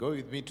Go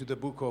with me to the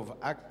book of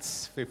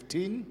Acts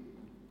 15.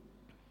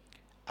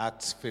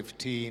 Acts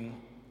 15.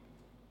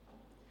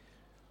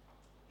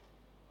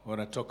 I want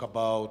to talk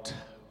about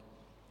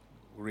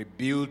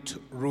rebuilt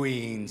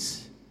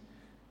ruins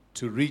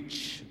to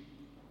reach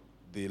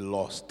the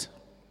lost.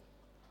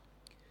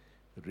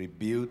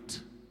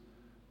 Rebuilt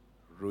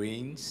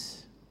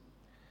ruins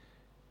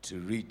to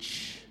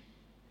reach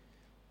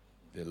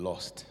the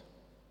lost.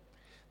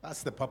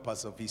 That's the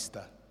purpose of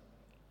Easter.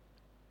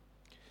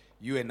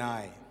 You and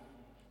I,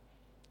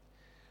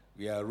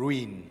 we are a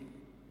ruin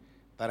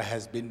that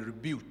has been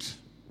rebuilt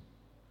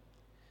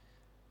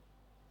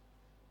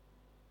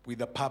with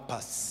a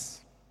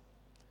purpose,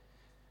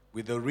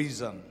 with a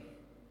reason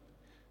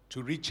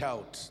to reach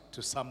out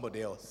to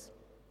somebody else.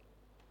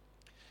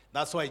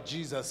 That's why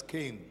Jesus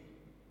came.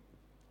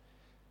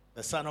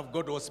 The Son of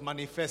God was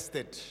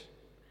manifested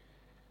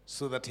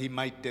so that he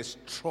might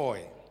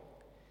destroy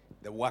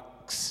the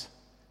works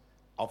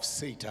of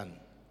Satan.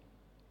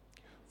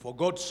 For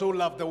God so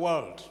loved the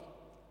world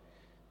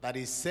that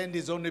he sent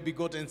his only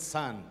begotten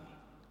Son,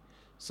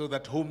 so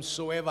that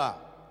whomsoever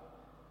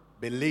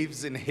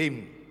believes in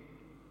him,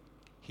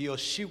 he or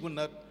she will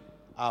not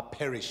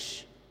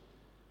perish,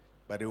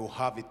 but they will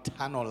have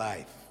eternal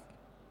life.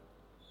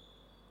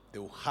 They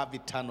will have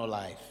eternal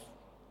life.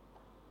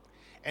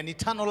 And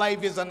eternal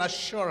life is an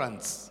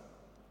assurance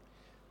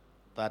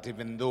that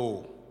even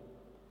though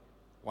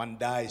one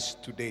dies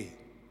today,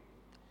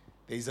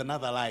 there is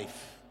another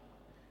life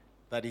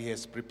that he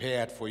has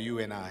prepared for you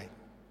and I.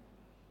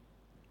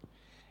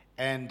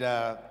 And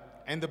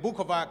in the book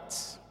of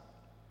Acts,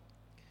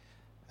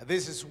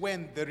 this is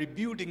when the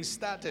rebuilding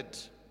started,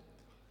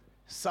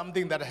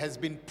 something that has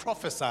been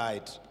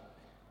prophesied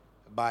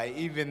by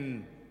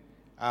even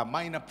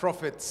minor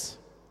prophets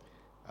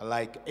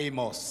like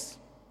Amos.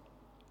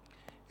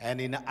 And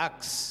in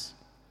Acts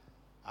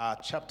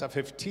chapter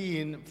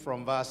 15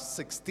 from verse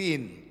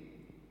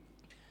 16,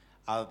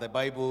 the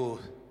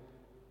Bible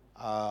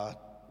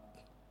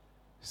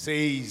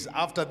says,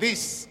 "After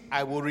this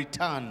I will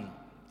return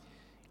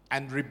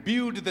and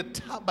rebuild the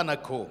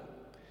tabernacle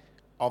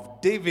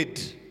of David,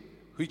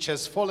 which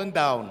has fallen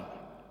down.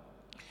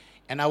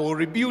 And I will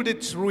rebuild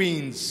its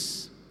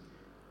ruins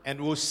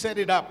and will set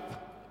it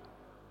up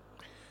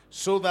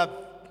so that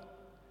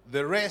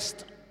the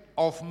rest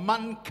of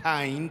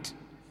mankind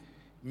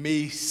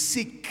may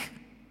seek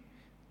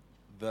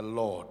the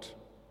Lord."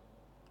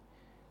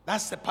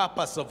 That's the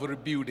purpose of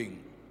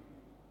rebuilding.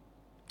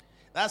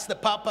 That's the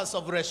purpose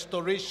of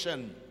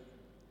restoration,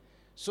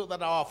 so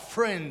that our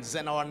friends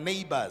and our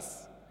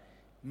neighbors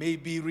may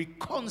be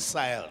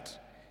reconciled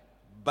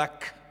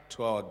back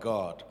to our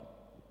God.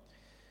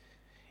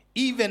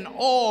 Even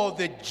all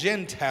the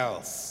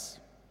Gentiles,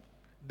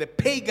 the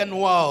pagan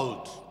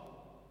world,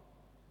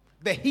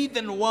 the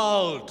heathen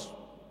world,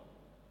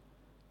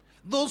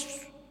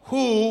 those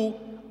who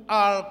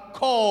are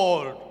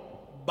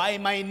called by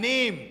my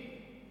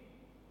name.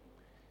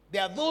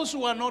 There are those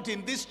who are not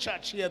in this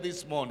church here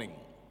this morning,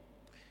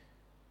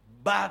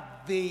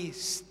 but they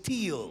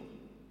still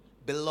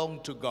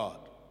belong to God.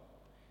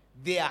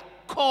 They are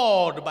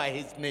called by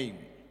his name.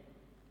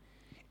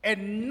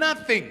 And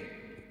nothing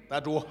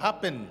that will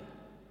happen,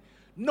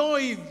 no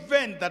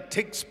event that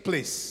takes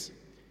place,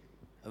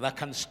 that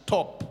can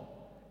stop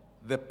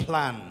the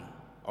plan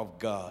of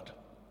God.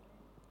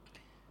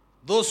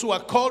 Those who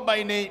are called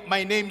by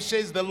my name,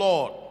 says the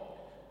Lord,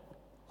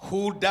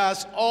 who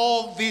does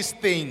all these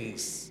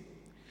things,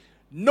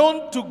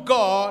 known to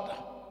God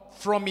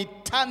from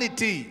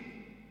eternity,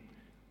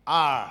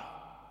 are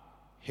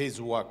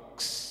his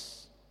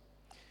works.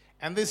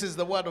 And this is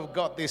the word of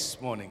God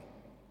this morning.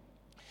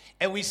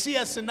 And we see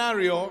a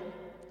scenario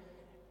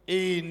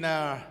in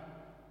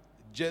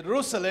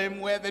Jerusalem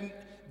where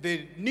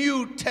the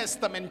New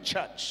Testament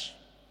church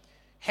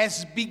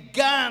has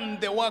begun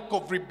the work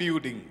of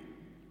rebuilding.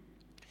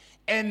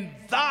 And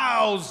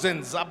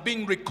thousands are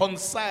being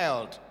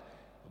reconciled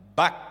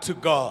back to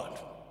God,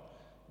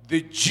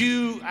 the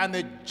Jew and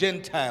the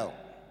Gentile.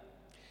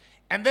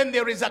 And then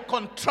there is a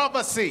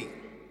controversy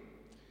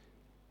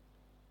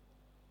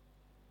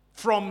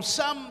from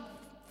some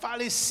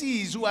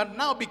Pharisees who have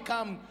now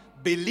become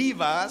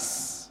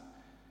believers.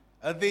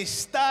 They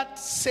start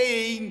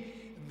saying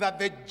that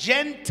the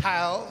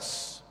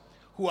Gentiles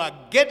who are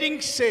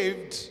getting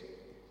saved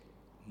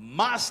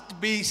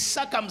must be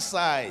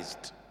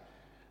circumcised.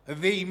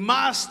 They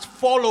must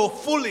follow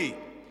fully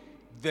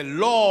the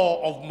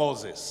law of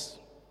Moses.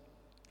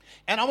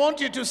 And I want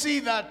you to see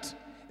that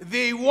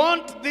they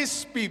want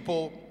these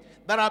people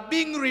that are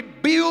being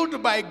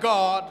rebuilt by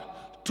God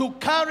to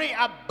carry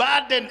a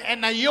burden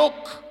and a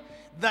yoke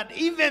that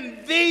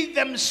even they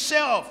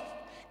themselves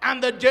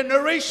and the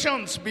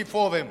generations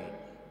before them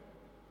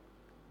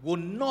will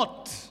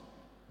not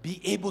be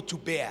able to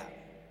bear.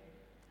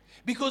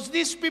 Because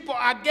these people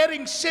are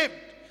getting saved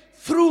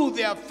through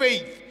their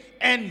faith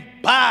and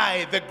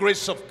by the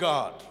grace of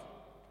God.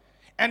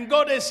 And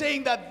God is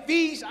saying that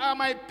these are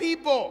my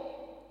people.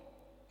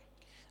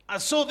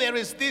 And so there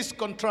is this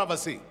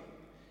controversy.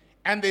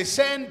 And they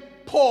send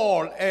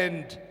Paul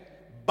and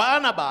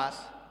Barnabas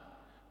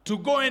to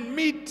go and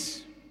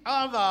meet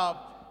other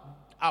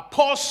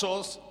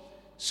apostles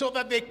so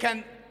that they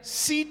can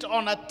sit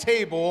on a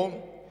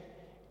table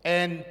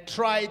and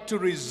try to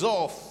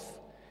resolve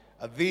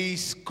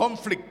this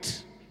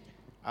conflict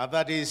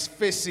that is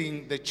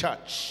facing the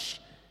church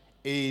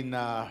in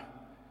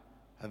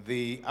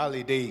the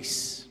early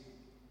days.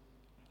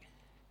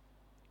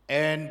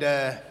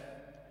 And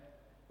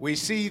we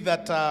see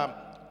that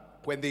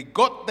when they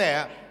got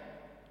there,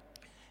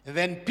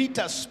 then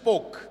Peter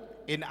spoke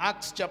in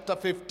Acts chapter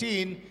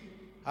 15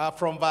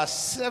 from verse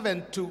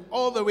 7 to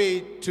all the way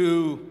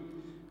to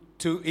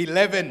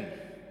 11.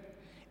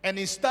 And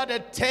he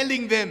started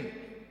telling them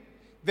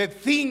the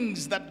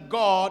things that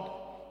God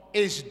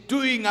is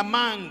doing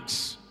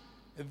amongst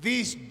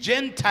these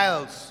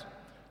Gentiles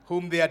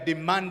whom they are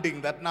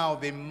demanding that now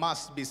they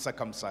must be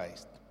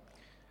circumcised.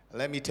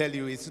 Let me tell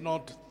you, it's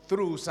not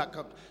through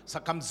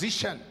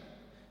circumcision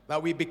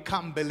that we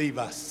become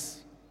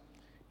believers.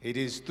 It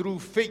is through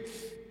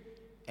faith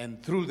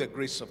and through the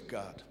grace of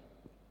God.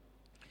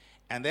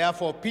 And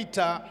therefore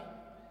Peter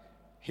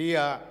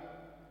here,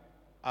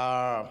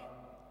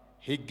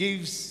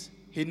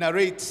 he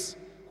narrates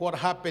what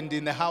happened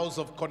in the house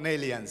of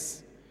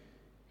Cornelius.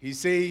 He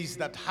says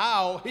that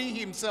how he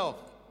himself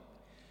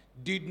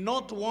did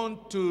not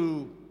want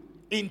to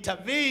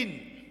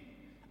intervene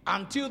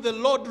until the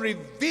Lord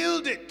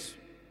revealed it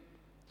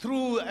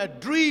through a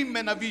dream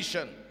and a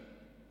vision.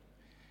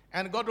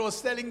 And God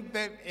was telling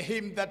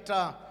him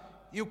that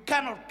you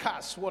cannot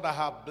curse what I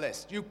have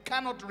blessed. You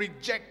cannot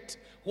reject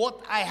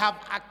what I have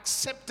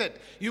accepted.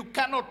 You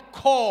cannot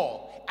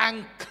call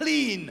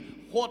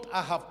unclean what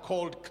I have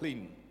called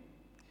clean.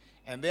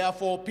 And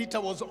therefore Peter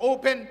was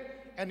open,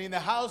 and in the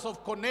house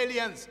of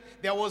Cornelius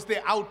there was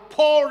the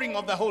outpouring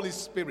of the Holy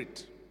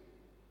Spirit.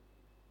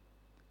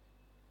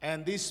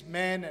 And these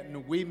men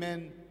and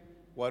women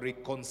were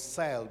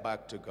reconciled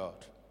back to God.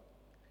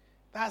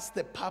 That's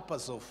the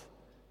purpose of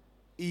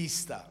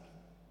Easter.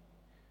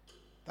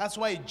 That's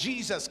why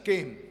Jesus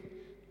came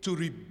to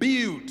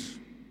rebuild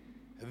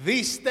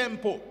this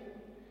temple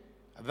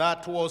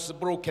that was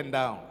broken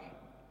down.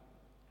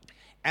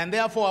 And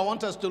therefore I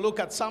want us to look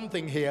at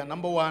something here.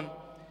 Number one,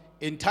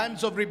 in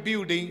times of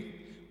rebuilding,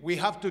 we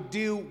have to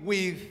deal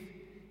with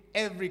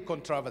every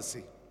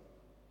controversy.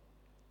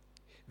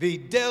 They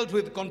dealt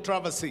with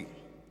controversy.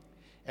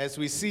 As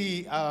we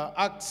see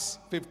Acts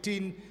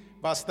 15,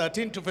 verse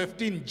 13 to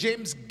 15,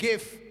 James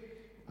gave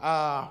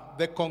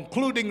the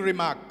concluding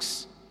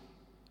remarks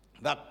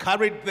that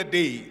carried the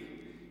day.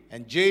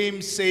 And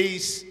James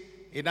says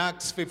in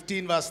Acts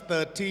 15, verse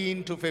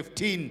 13 to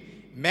 15,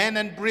 men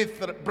and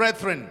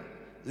brethren,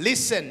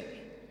 listen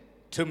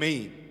to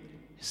me.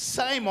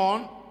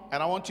 Simon,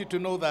 and I want you to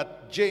know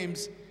that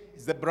James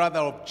is the brother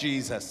of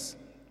Jesus.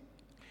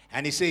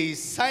 And he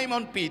says,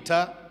 Simon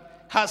Peter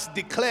has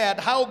declared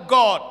how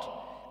God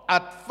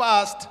at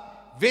first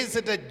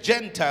visited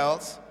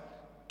Gentiles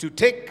to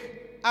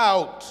take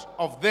out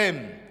of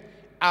them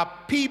a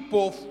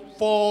people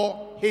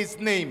for his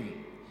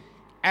name.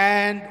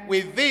 And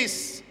with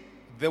this,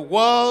 the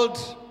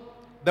words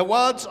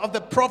of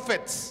the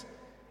prophets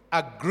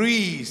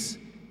agrees,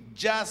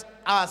 just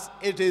as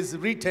it is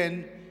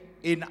written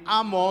in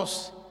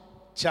Amos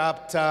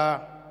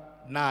chapter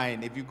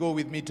 9. If you go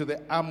with me to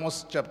the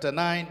Amos chapter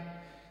 9,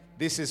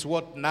 this is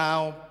what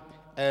now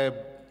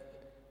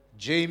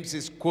James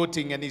is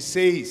quoting, and he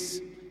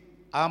says,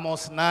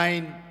 Amos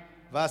 9,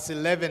 verse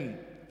 11,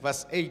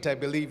 verse 8, I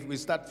believe. We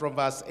start from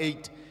verse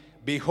 8.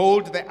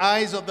 Behold, the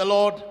eyes of the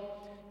Lord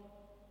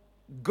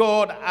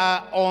God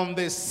are on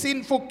the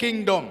sinful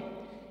kingdom,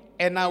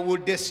 and I will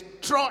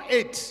destroy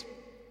it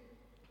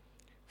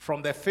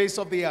from the face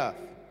of the earth.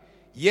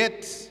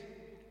 Yet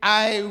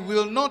I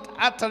will not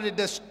utterly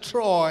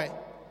destroy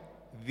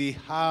the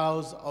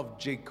house of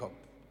Jacob.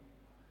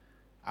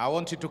 I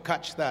want you to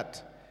catch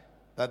that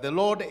the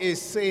Lord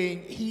is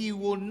saying he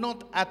will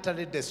not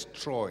utterly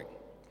destroy.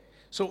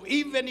 So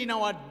even in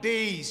our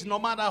days, no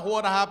matter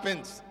what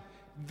happens,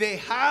 the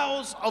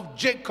house of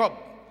Jacob,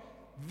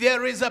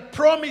 there is a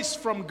promise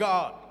from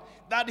God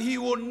that he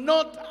will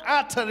not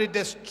utterly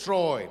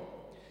destroy.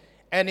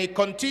 And he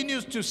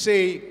continues to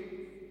say,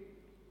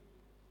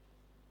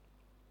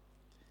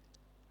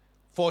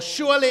 for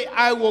surely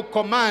I will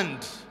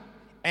command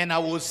and I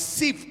will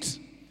sift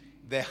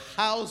the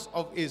house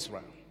of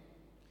Israel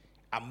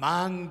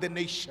among the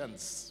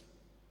nations.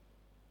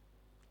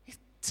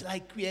 It's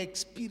like we are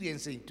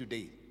experiencing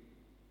today.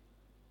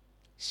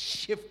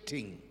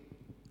 Shifting,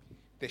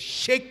 the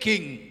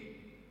shaking.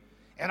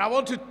 And I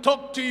want to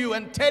talk to you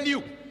and tell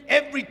you,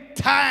 every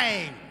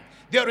time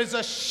there is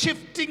a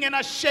shifting and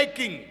a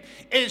shaking,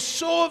 is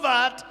so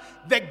that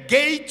the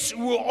gates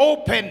will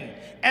open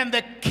and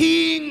the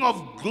King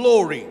of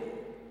glory,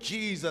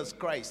 Jesus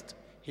Christ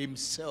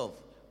himself,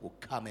 will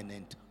come and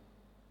enter.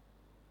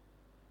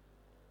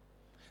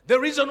 The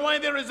reason why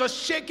there is a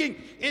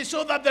shaking is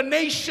so that the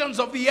nations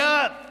of the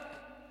earth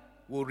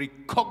will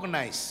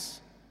recognize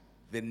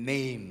the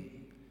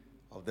name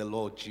of the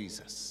Lord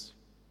Jesus.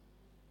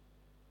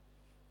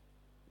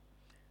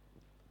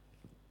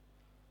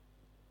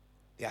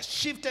 They are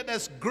shifted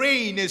as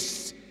grain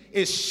is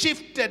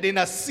shifted in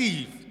a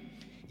sieve.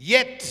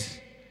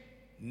 Yet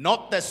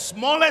not the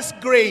smallest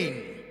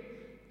grain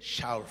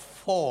shall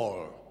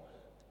fall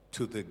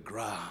to the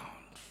ground.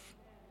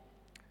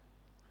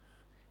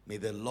 May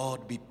the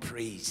Lord be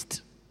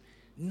praised.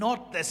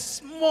 Not the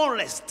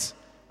smallest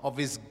of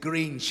his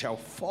grain shall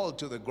fall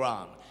to the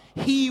ground.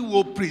 He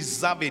will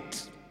preserve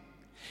it.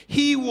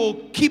 He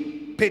will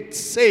keep it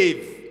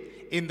safe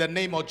in the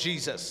name of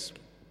Jesus.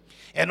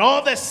 And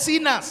all the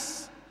sinners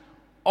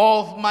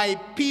of my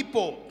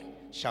people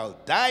shall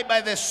die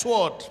by the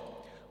sword,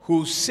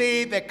 who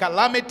say the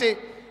calamity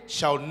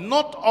shall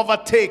not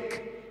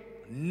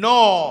overtake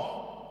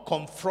nor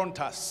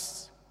confront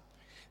us.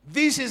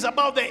 This is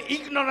about the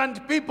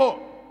ignorant people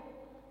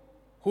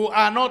who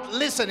are not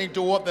listening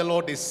to what the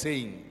Lord is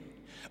saying.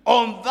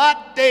 On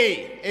that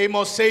day,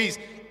 Amos says,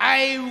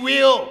 I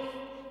will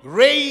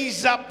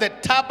raise up the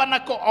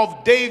tabernacle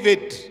of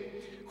David,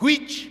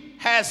 which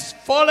has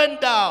fallen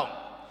down,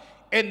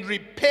 and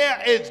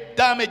repair its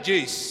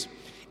damages.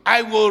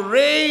 I will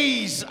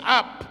raise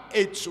up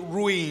its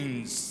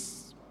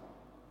ruins.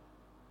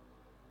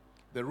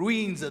 The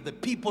ruins of the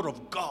people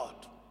of God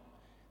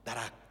that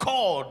are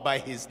called by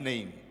his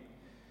name.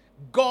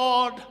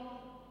 God,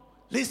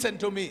 listen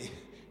to me,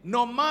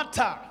 no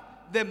matter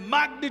the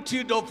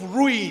magnitude of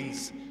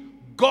ruins,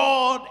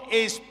 God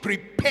is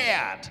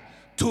prepared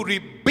to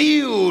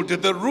rebuild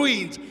the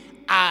ruins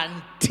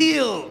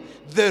until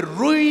the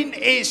ruin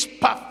is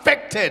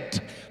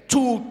perfected,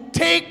 to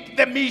take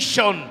the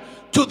mission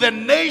to the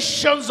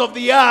nations of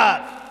the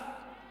earth,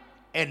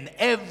 and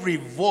every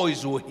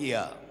voice will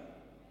hear,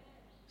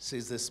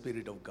 says the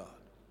Spirit of God.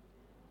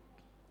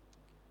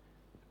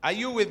 Are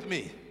you with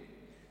me?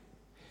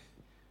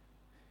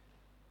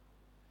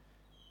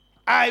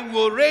 I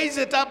will raise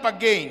it up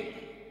again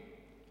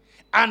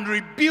and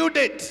rebuild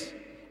it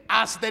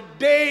as the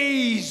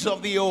days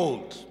of the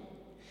old,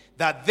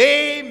 that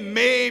they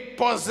may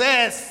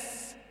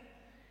possess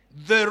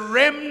the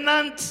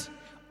remnant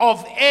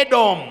of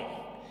Edom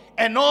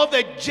and all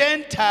the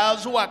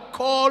Gentiles who are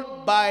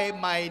called by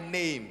my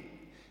name.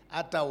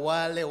 Hata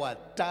wale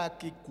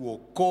wataki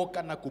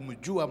kuokoka na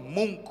kumjua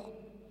Mungu,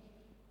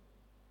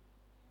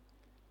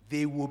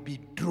 they will be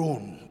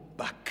drawn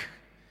back.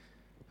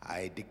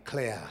 I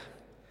declare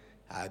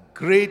a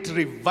great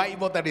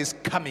revival that is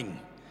coming,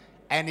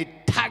 and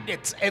it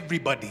targets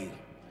everybody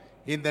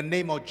in the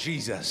name of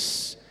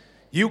Jesus.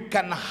 You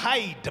can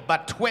hide,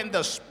 but when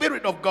the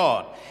Spirit of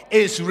God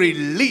is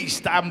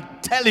released, I'm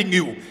telling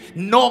you,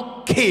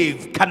 no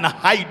cave can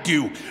hide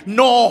you.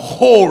 No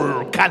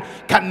hole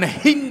can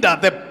hinder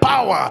the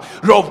power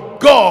of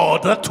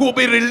God that will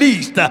be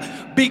released.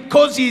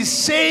 Because he's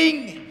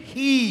saying,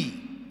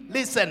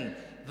 listen,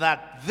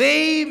 that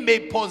they may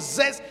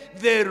possess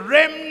the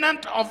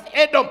remnant of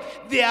Edom.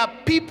 There are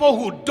people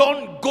who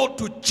don't go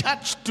to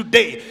church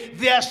today.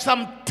 There are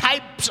some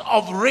types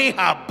of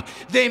Rahab.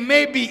 They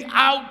may be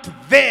out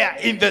there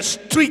in the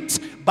streets,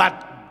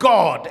 but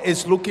God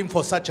is looking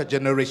for such a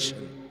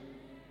generation.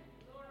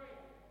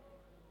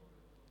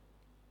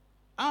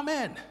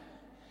 Amen.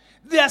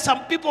 There are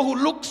some people who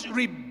look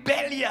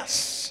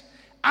rebellious,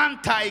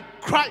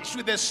 anti-Christ,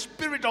 with the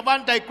spirit of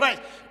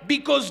anti-Christ,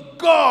 because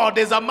God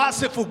is a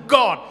merciful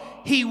God.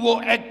 He will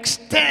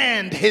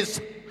extend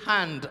his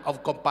hand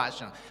of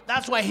compassion.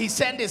 That's why he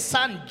sent his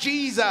son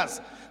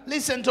Jesus.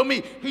 Listen to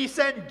me. He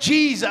sent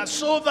Jesus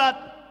so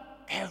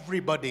that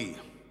everybody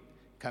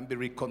can be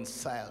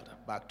reconciled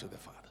back to the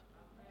Father.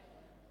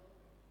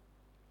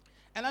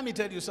 And let me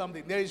tell you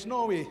something. There is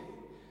no way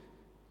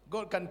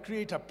God can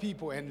create a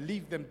people and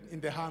leave them in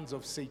the hands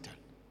of Satan.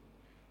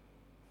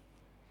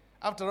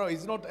 After all,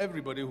 it's not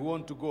everybody who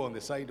wants to go on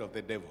the side of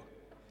the devil.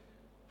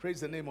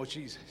 Praise the name of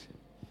Jesus.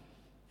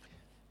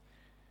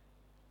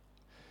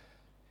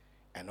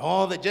 And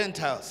all the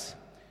Gentiles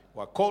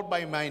who are called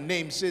by my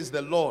name, says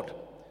the Lord,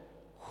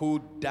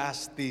 who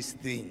does this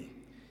thing.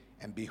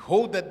 And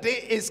behold, the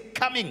day is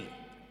coming,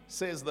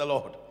 says the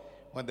Lord,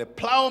 when the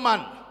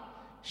plowman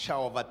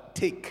shall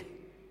overtake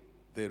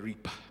the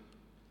reaper,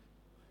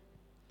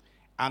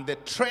 and the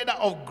treader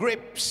of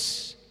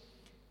grapes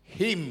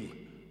him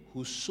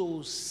who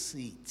sows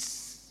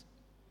seeds.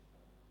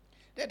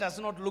 Let us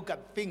not look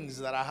at things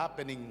that are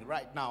happening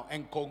right now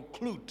and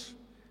conclude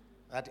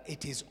that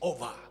it is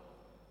over.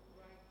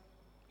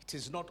 It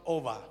is not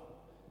over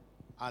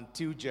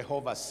until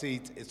Jehovah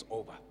says it's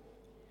over.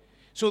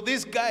 So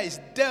these guys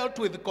dealt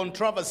with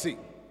controversy,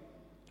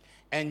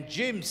 and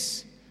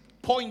James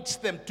points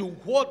them to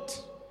what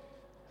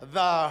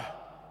the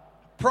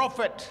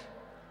prophet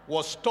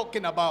was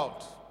talking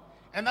about.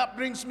 And that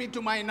brings me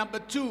to my number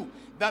 2,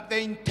 that the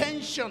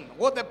intention,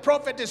 what the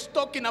prophet is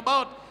talking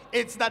about,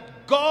 it's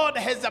that God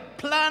has a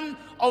plan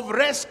of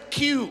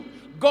rescue.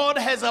 God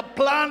has a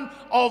plan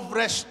of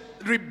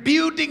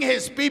rebuilding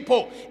his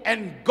people,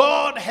 and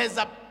God has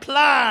a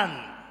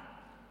plan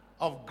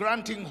of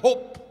granting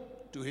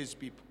hope to his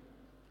people,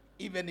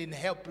 even in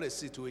helpless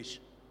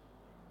situations.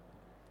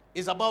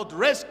 It's about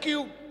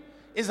rescue,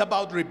 it's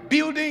about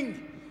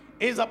rebuilding,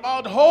 it's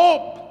about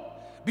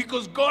hope,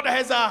 because God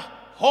has a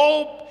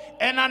hope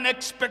and an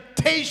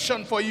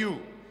expectation for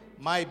you,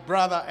 my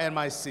brother and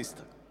my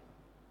sister.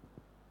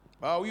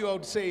 Well, you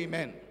would say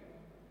amen.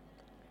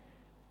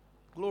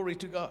 Glory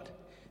to God.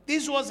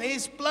 This was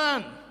his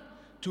plan,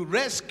 to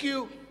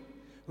rescue,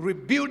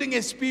 rebuilding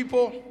his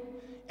people,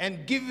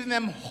 and giving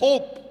them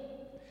hope.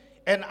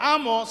 And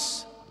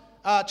Amos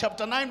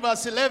chapter 9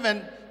 verse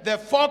 11, the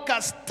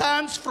focus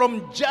turns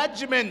from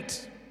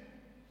judgment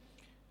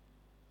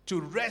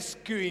to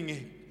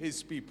rescuing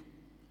his people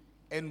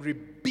and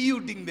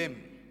rebuilding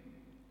them.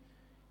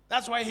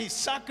 That's why he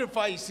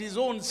sacrificed his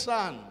own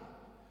son.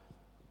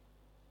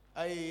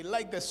 I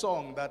like the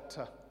song that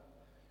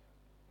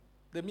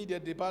the media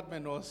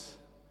department was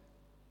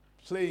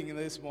playing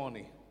this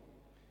morning.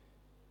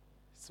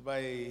 It's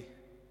by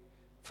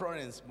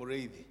Florence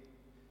Mureithi,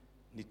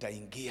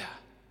 Nitaingia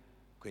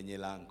kwenye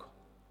lango.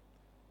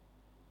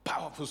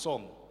 Powerful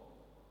song.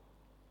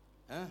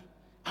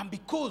 And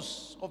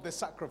because of the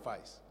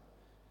sacrifice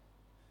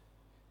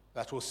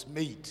that was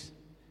made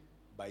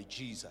by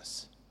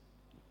Jesus.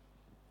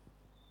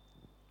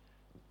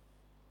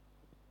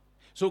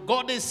 So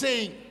God is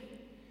saying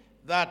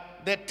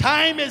that the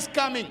time is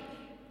coming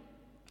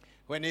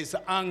when his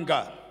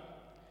anger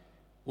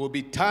will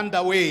be turned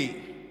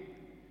away,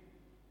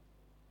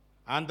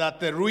 and that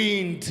the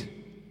ruined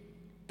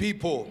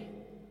people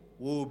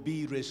will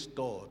be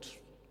restored.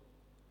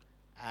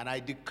 And I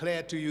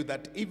declare to you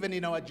that even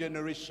in our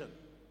generation,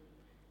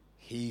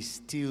 he's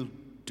still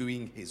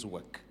doing his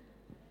work.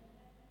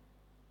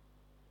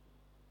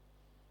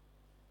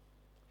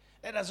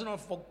 Let us not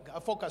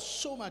focus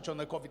so much on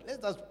the COVID.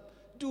 Let us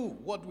do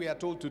what we are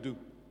told to do.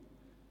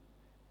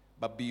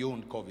 But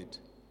beyond COVID,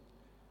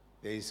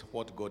 there is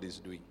what God is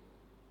doing.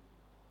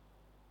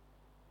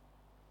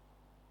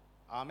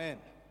 Amen.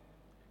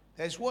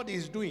 That's what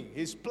he's doing.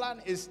 His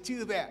plan is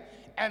still there.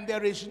 And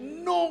there is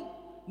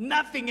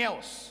nothing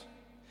else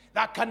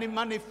that can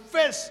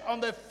manifest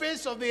on the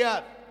face of the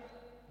earth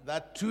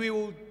that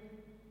will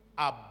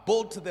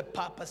abort the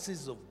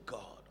purposes of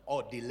God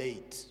or delay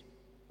it.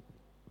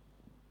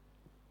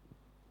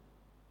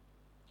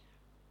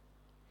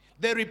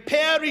 The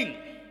repairing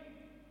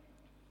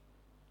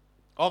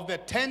of the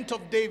tent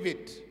of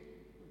David.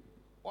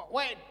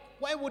 Why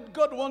would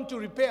God want to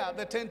repair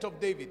the tent of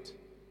David?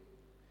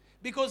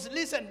 Because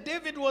listen,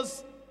 David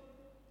was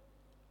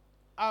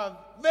a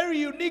very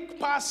unique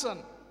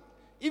person.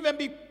 Even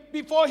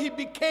before he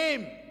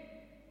became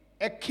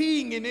a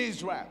king in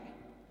Israel,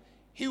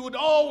 he would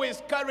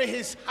always carry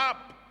his harp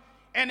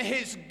and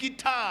his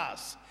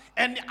guitars.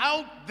 And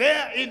out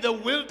there in the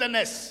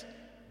wilderness,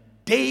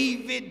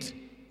 David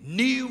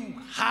knew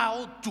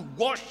how to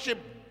worship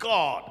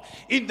God.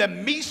 In the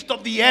midst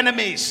of the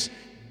enemies,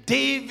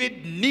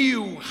 David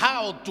knew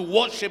how to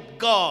worship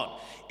God.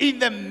 In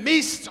the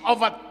midst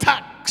of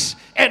attacks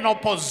and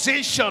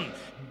opposition,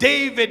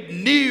 David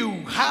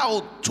knew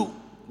how to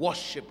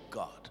worship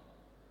God.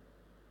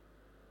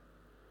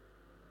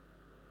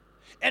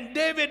 And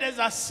David, as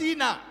a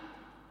sinner,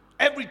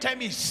 every time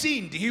he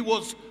sinned, he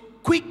was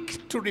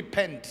quick to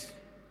repent.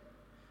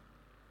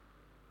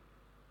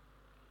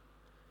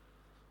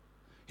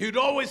 He would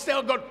always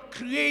tell God,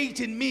 create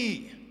in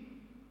me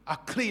a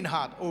clean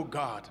heart, O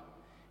God,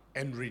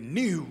 and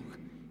renew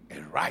a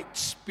right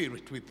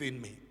spirit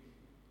within me.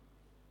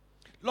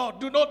 Lord,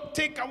 do not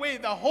take away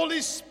the Holy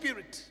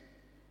Spirit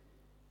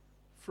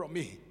from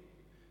me.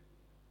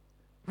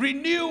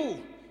 Renew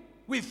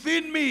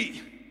within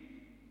me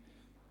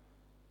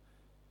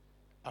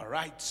a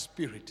right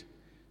spirit,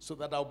 so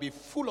that I'll be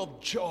full of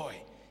joy,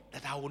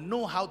 that I will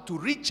know how to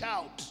reach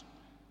out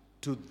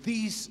to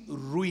these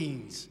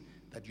ruins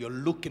that you're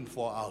looking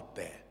for out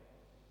there.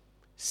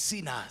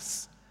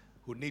 Sinners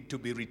who need to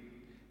be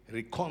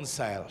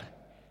reconciled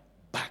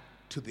back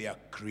to their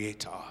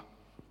Creator.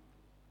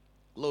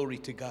 Glory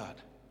to God.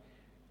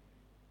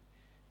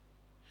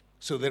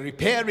 So the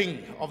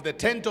repairing of the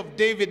tent of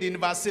David in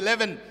verse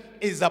 11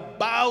 is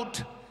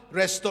about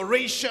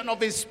restoration of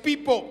his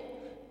people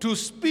to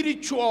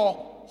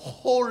spiritual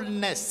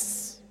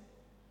wholeness.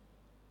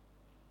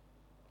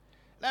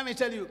 Let me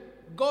tell you,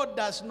 God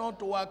does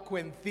not work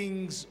when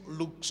things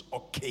look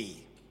okay.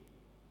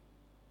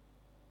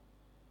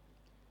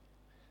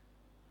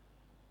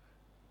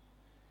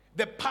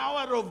 The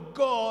power of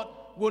God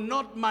will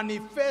not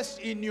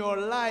manifest in your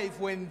life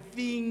when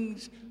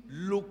things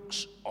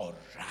looks all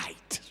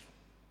right.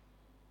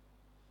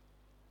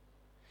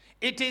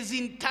 It is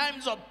in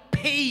times of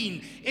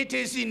pain, it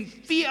is in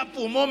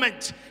fearful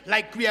moments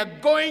like we are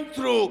going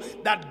through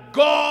that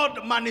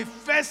God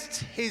manifests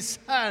his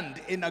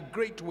hand in a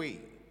great way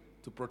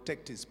to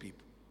protect his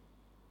people.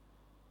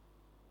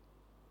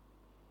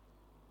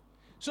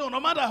 So no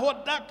matter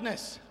what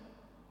darkness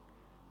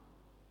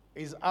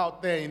is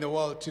out there in the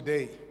world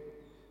today,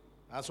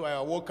 that's why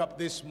I woke up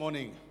this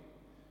morning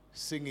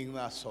singing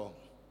that song.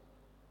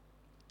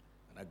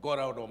 And I got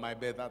out of my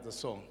bed, that's the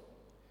song.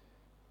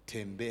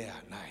 Tembea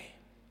naye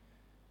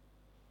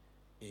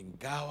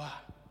ingawa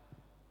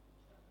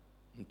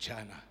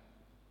mchana,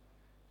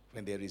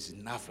 when there is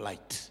enough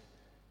light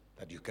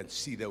that you can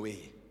see the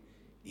way.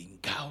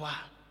 Ingawa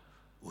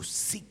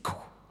usiku,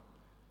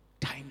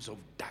 times of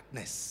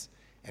darkness.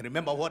 And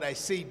remember what I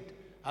said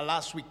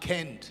last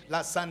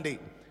Sunday,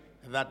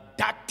 that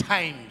dark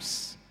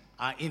times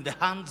are in the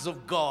hands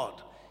of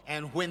God.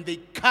 And when they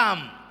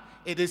come,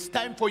 it is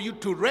time for you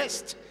to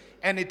rest,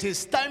 and it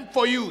is time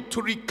for you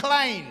to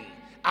recline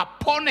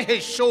upon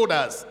his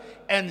shoulders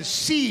and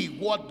see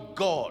what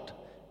God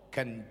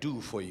can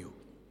do for you.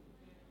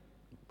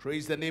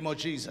 Praise the name of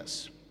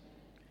Jesus.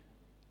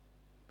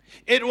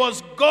 It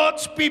was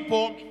God's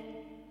people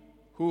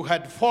who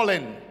had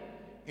fallen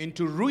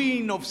into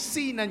ruin of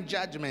sin and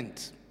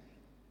judgment.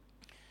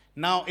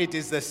 Now it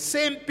is the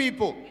same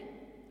people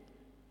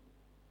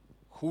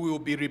who will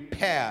be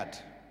repaired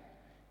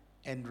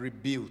and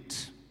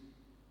rebuilt,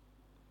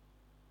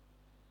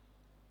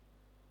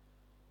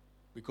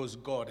 because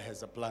God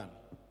has a plan.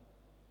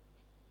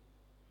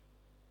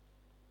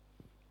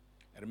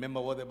 And remember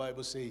what the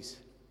Bible says,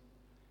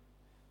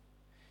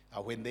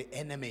 that when the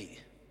enemy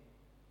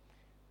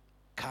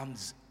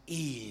comes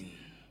in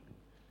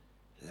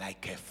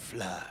like a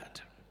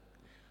flood,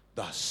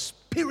 the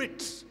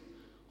Spirit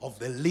of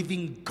the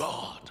living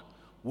God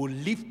will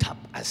lift up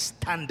a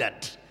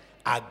standard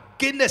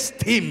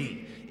against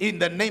him. In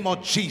the name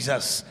of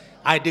Jesus,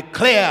 I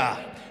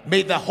declare,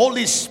 may the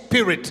Holy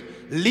Spirit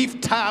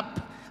lift up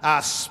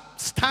a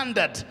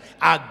standard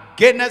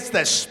against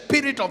the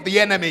spirit of the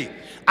enemy,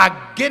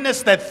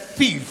 against the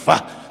thief.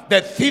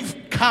 The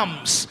thief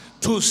comes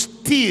to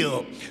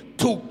steal,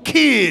 to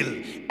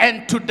kill,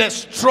 and to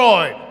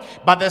destroy.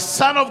 But the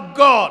Son of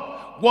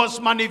God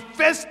was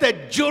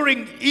manifested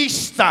during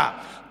Easter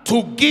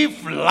to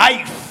give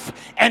life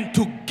and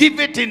to give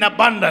it in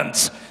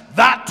abundance.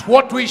 That's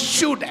what we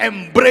should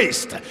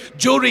embrace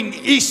during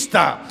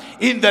Easter.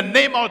 In the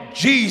name of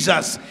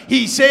Jesus,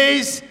 he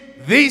says,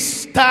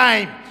 this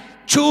time,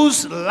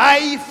 choose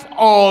life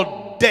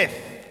or death.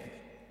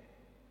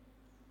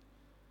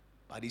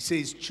 But he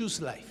says, choose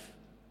life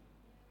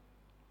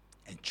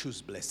and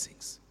choose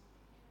blessings.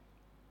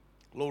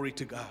 Glory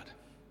to God.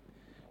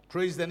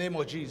 Praise the name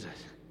of Jesus.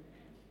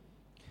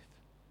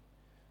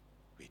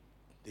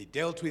 They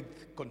dealt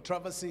with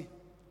controversy,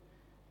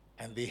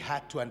 and they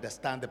had to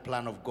understand the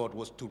plan of God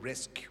was to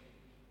rescue.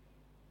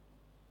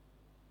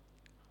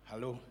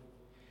 Hello?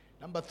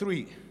 Number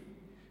 3,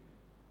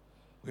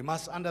 we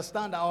must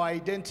understand our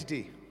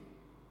identity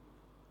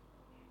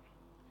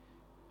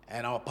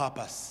and our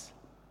purpose,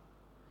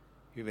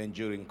 even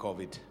during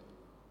COVID.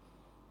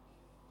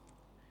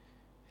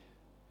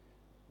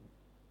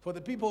 For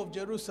the people of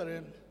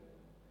Jerusalem,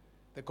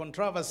 the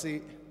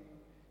controversy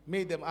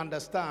made them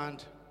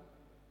understand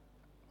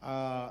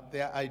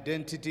their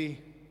identity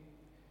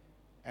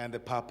and the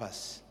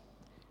purpose.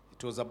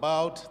 It was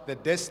about the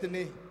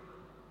destiny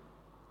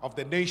of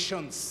the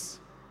nations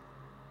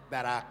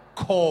that are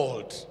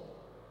called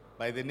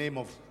by the name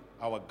of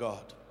our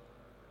God.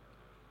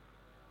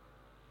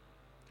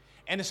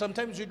 And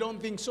sometimes we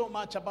don't think so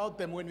much about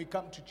them when we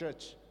come to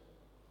church,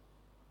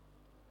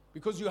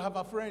 because you have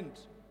a friend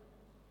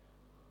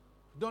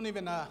who don't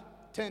even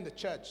attend the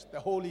church the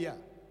whole year,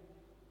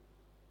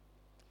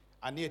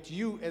 and yet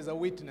you as a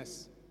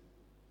witness,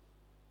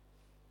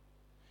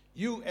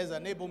 you as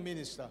an able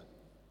minister,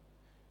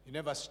 you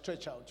never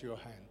stretch out your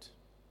hand.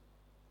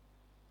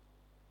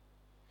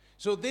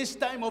 So this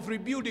time of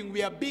rebuilding,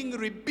 we are being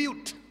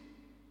rebuilt.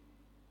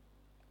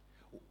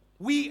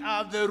 We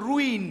are the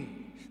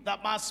ruin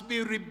that must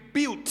be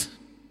rebuilt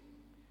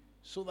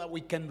so that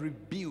we can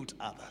rebuild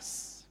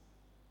others.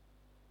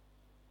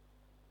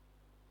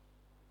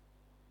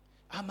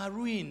 I'm a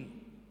ruin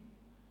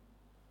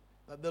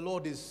that the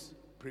Lord is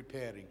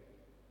preparing.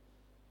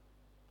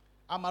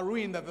 I'm a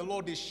ruin that the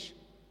Lord is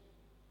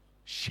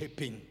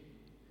shaping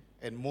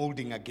and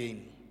molding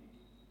again.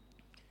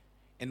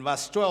 In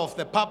verse 12,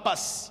 the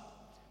purpose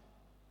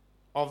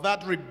of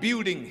that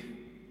rebuilding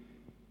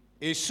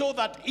is so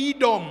that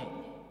Edom,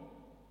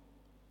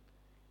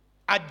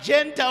 a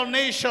Gentile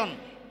nation,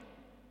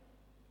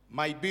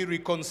 might be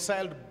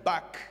reconciled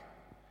back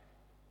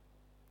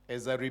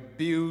as a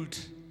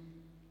rebuilt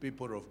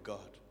people of God.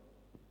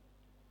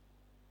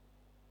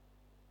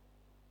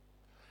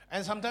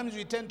 And sometimes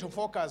we tend to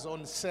focus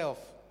on self,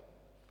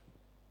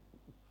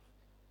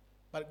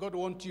 but God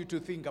wants you to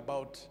think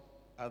about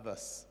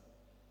others.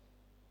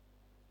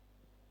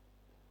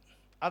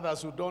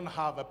 Others who don't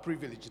have a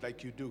privilege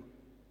like you do.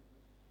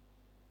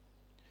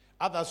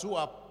 Others who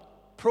are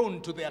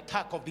prone to the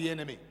attack of the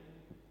enemy.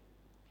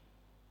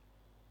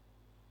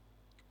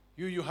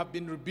 You have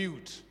been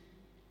rebuilt.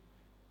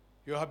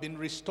 You have been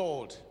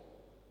restored.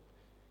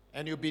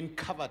 And you've been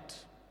covered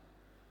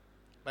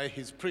by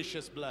his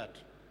precious blood.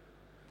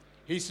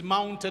 He's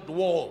mounted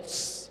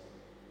walls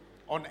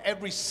on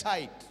every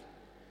side.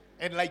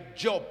 And like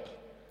Job,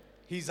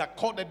 he's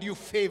accorded you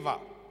favor.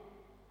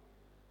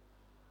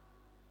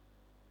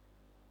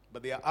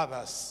 But there are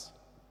others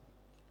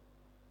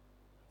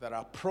that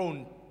are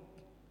prone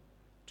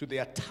to the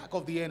attack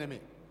of the enemy.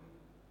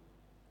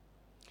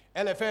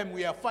 LFM,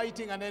 we are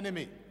fighting an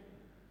enemy.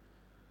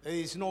 There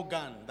is no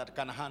gun that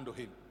can handle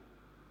him.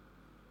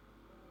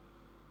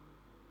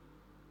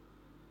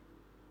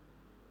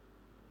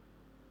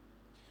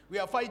 We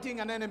are fighting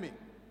an enemy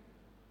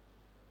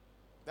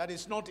that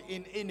is not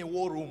in any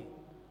war room.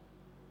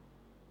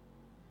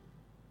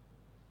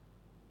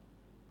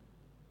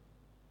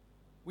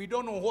 We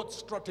don't know what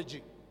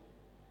strategy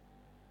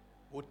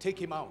will take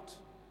him out.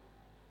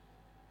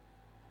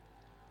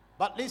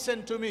 But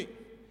listen to me.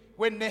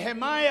 When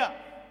Nehemiah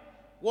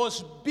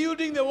was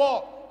building the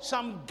wall,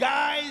 some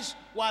guys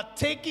were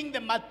taking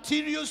the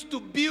materials to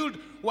build,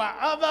 while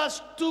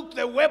others took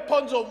the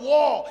weapons of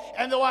war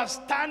and they were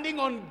standing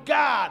on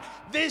guard.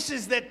 This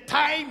is the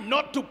time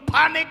not to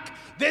panic.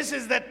 This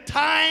is the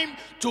time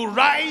to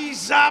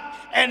rise up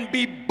and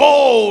be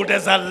bold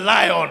as a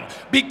lion,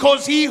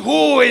 because he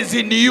who is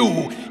in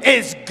you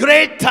is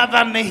greater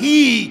than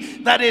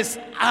he that is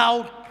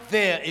out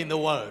there in the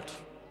world.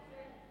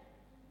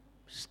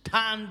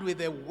 Stand with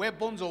the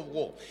weapons of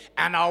war.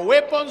 And our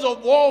weapons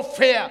of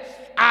warfare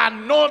are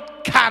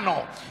not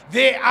carnal.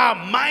 They are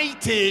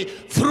mighty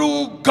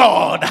through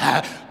God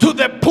to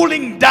the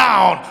pulling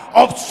down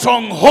of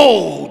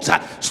strongholds.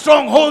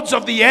 Strongholds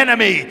of the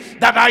enemy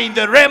that are in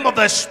the realm of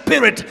the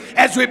spirit.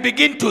 As we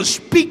begin to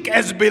speak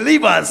as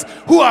believers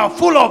who are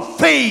full of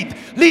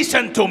faith,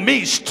 listen to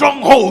me.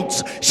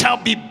 Strongholds shall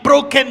be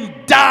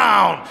broken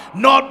down,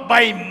 not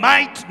by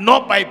might,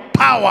 not by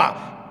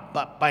power,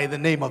 but by the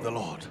name of the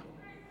Lord.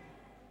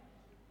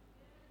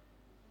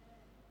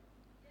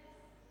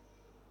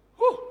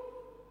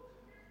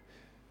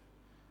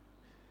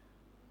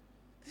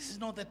 This is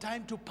not the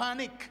time to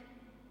panic.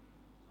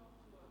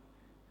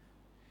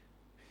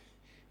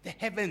 The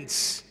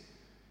heavens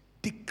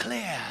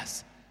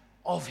declares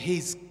of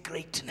his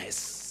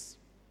greatness.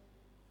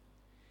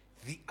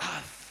 The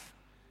earth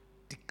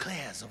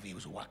declares of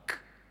his work.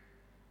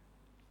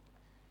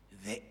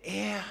 The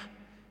air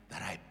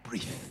that I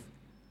breathe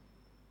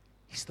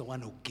is the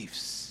one who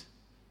gives.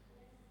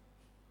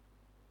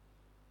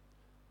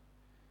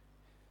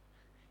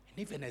 And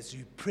even as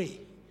you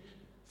pray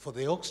for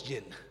the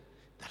oxygen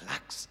that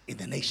lacks in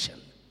the nation,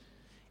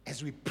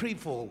 as we pray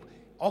for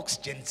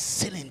oxygen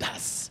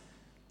cylinders,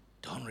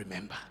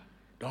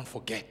 don't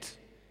forget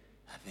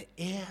that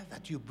the air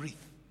that you breathe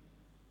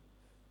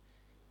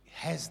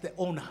has the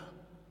owner,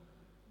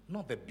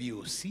 not the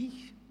BOC.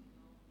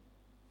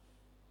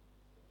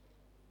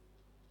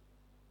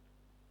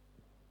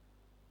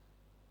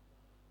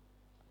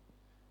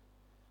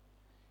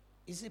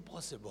 Is it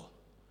possible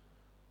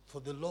for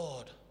the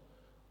Lord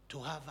to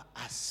have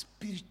a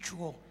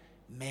spiritual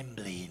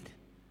membrane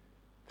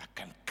that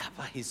can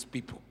cover his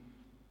people,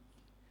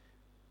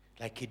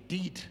 like he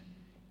did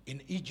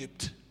in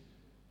Egypt,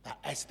 that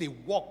as they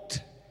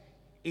walked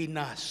in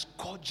a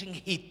scorching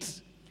heat,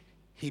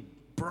 he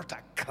brought a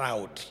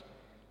cloud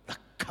that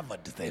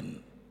covered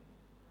them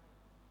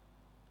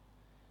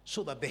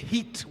so that the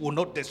heat will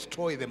not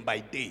destroy them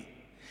by day.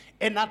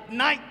 And at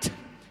night,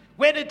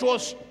 when it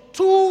was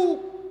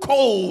too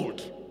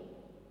cold,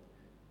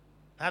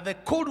 that the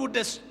cold would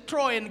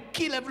destroy and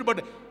kill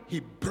everybody, he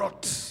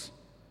brought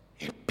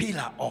a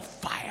pillar of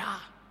fire.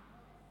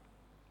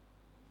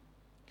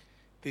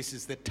 This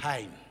is the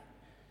time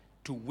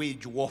to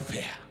wage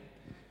warfare.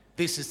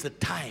 This is the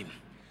time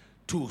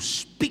to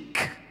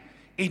speak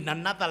in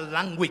another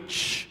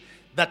language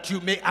that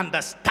you may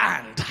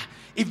understand.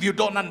 If you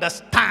don't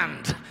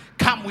understand,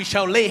 come, we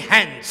shall lay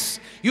hands.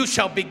 You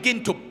shall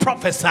begin to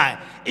prophesy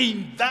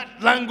in that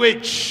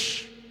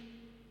language.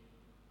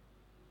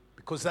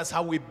 Because that's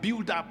how we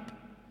build up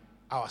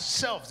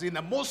ourselves in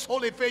the most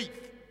holy faith,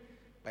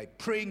 by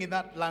praying in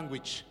that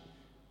language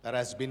that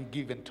has been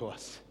given to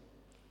us.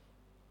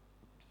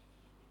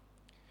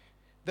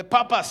 The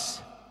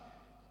purpose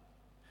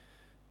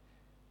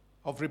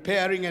of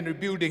repairing and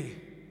rebuilding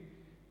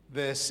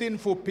the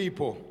sinful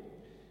people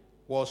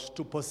was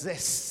to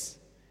possess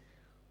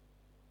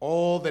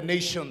all the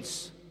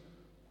nations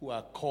who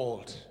are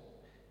called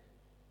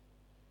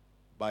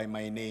by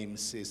my name,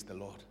 says the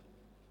Lord.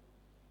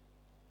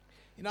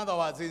 In other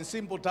words, in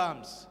simple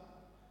terms,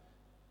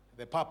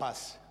 the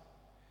purpose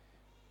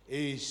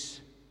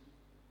is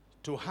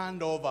to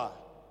hand over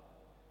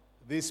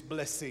this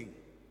blessing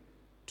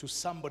to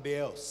somebody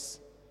else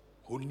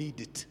who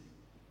needs it.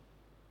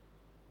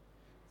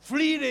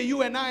 Freely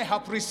you and I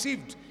have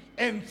received,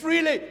 and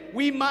freely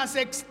we must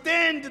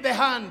extend the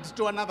hand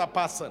to another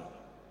person.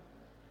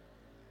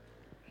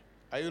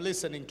 Are you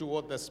listening to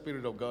what the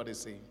Spirit of God is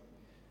saying?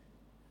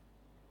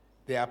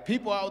 There are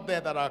people out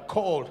there that are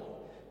called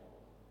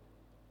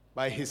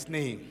by his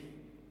name.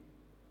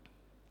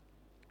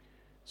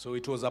 So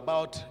it was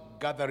about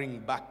gathering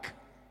back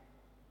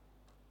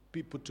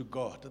people to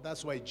God.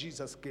 That's why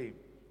Jesus came.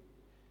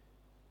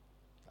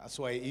 That's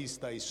why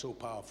Easter is so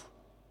powerful.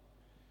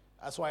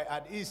 That's why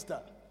at Easter,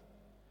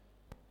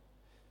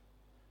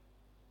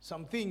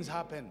 some things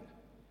happened.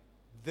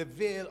 The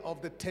veil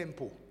of the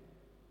temple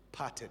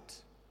parted.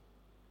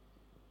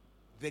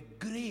 The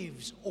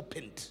graves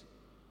opened.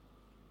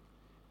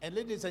 And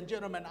ladies and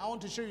gentlemen, I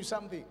want to show you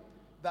something.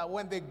 That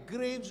when the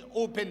graves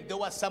opened, there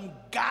were some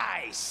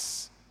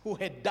guys who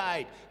had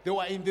died. They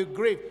were in the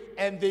grave,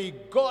 and they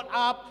got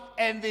up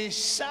and they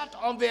sat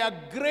on their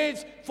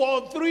graves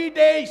for 3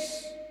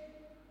 days.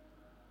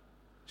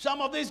 Some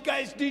of these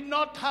guys did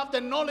not have the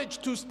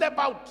knowledge to step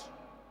out.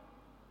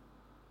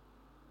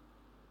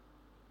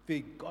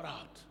 They got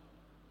out.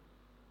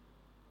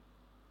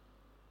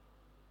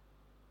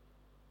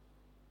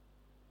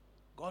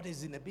 God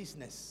is in the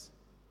business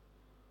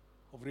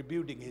of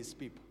rebuilding his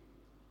people,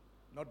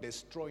 not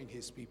destroying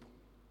his people.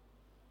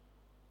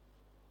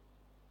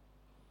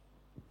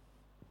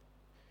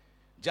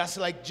 Just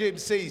like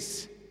James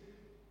says,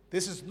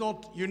 this is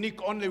not unique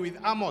only with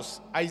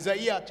Amos.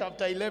 Isaiah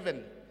chapter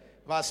 11,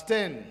 verse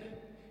 10.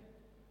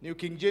 New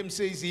King James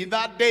says, in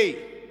that day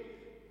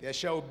there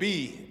shall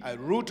be a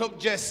root of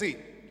Jesse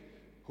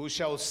who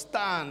shall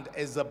stand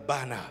as a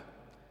banner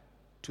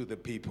to the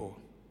people.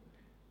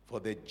 For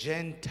the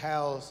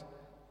Gentiles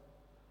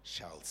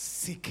shall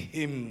seek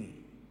him,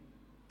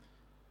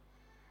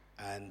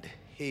 and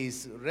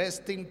his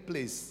resting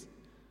place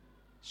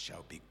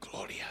shall be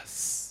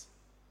glorious.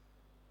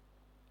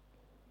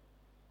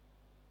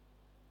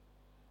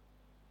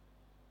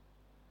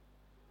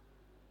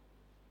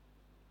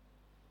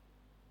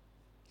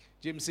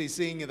 James is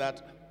saying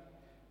that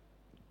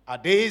a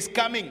day is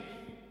coming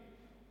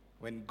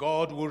when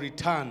God will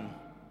return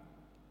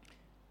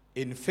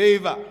in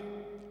favor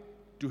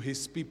to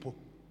his people.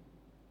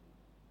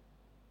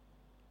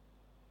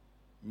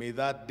 May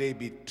that day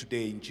be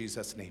today in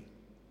Jesus' name.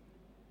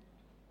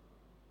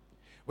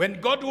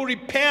 When God will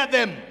repair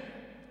them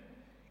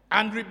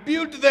and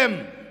rebuild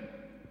them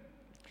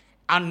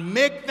and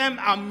make them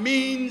a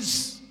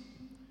means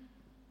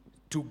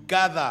to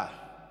gather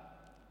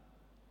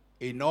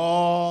in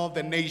all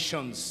the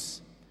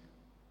nations,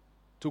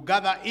 to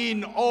gather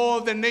in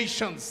all the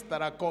nations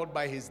that are called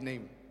by his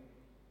name.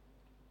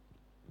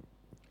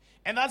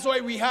 And that's why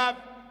we have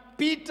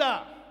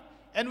Peter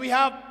and we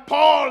have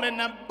Paul and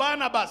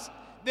Barnabas.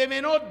 They may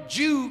not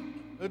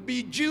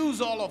be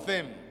Jews, all of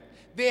them.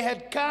 They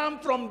had come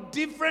from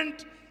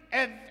different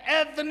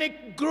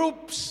ethnic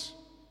groups.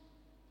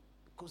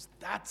 Because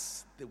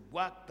that's the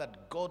work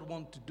that God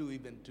wants to do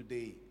even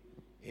today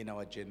in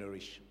our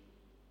generation.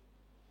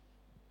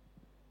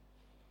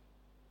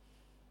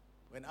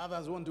 When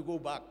others want to go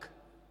back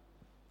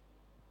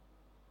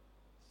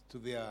to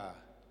their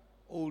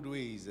old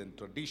ways and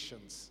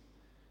traditions,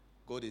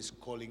 God is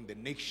calling the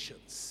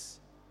nations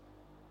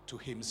to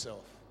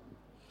himself.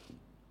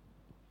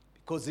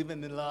 Because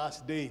even in the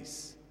last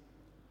days,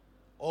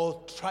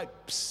 all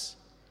tribes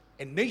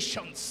and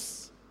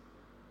nations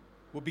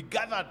will be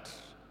gathered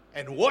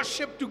and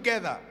worship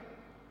together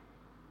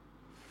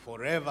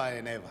forever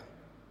and ever.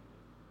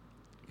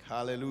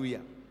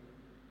 Hallelujah.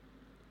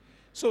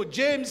 So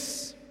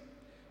James'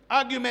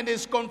 argument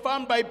is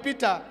confirmed by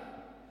Peter,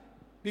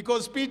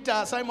 because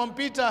Simon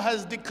Peter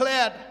has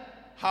declared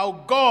how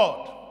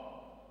God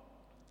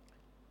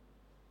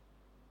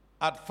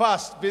at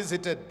first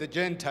visited the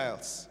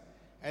Gentiles.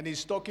 And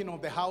he's talking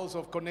of the house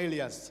of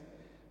Cornelius,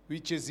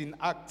 which is in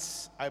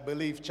Acts, I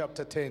believe,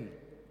 chapter 10.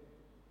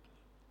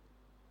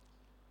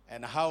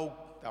 And how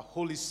the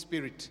Holy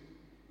Spirit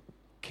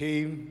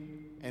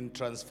came and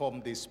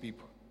transformed these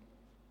people.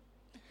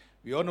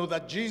 We all know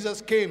that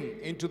Jesus came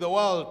into the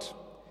world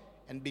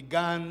and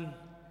began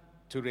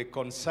to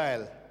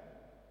reconcile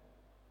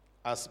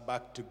us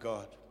back to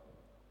God.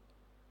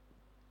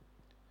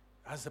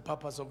 That's the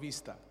purpose of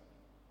Easter.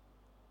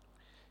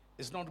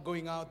 It's not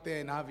going out there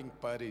and having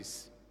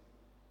parties.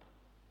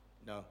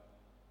 No.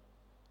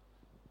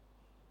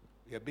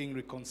 We are being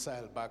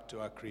reconciled back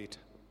to our Creator.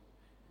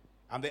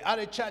 And the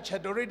early church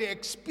had already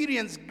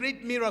experienced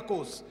great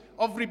miracles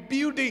of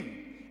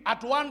rebuilding.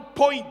 At one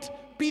point,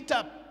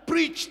 Peter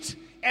preached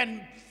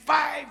and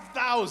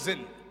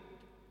 5,000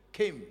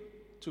 came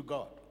to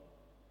God.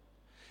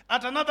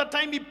 At another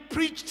time, he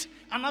preached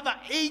another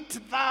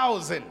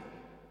 8,000.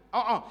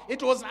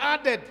 It was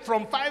added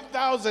from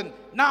 5,000.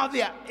 Now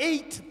there are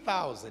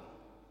 8,000.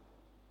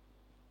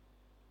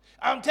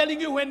 I'm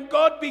telling you, when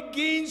God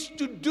begins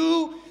to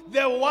do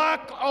the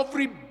work of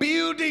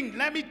rebuilding,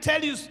 let me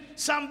tell you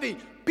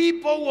something.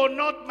 People will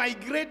not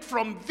migrate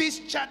from this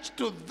church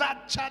to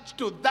that church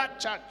to that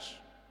church.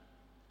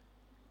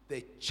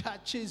 The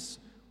churches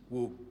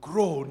will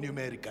grow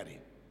numerically,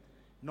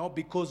 not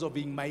because of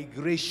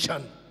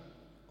immigration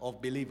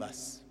of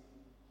believers.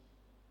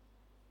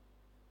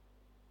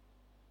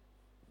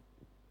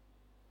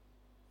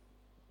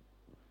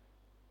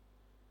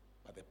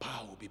 But the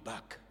power will be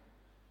back,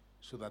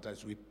 so that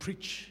as we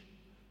preach,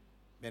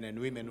 men and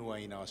women who are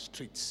in our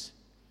streets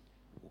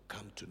will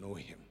come to know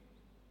him.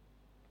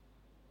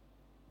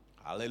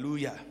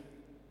 Hallelujah.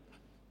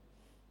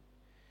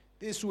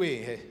 This way,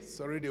 it's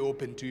already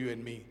open to you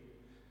and me.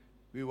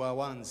 We were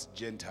once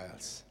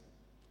Gentiles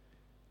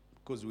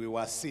because we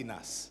were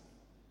sinners.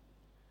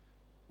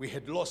 We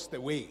had lost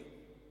the way.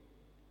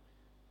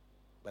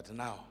 But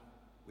now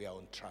we are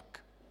on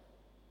track.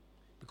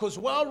 Because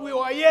while we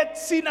were yet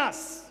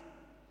sinners,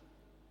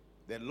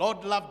 the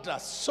Lord loved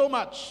us so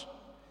much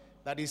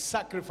that he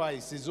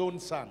sacrificed his own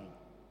son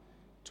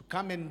to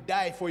come and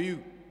die for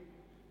you,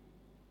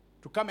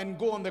 to come and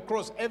go on the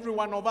cross. Every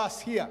one of us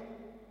here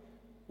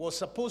was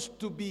supposed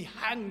to be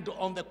hanged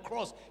on the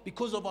cross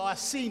because of our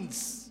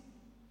sins.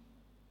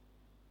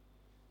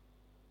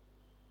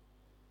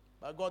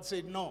 But God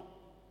said, no,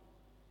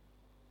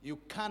 you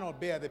cannot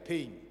bear the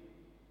pain.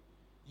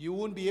 You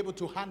won't be able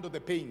to handle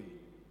the pain.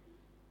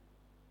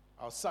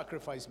 I'll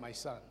sacrifice my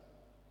son.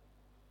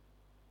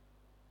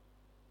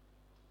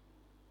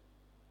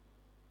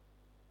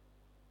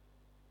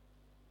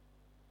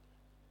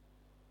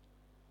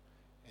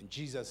 And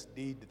Jesus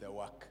did the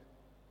work.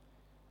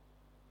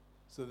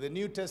 So the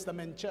New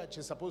Testament church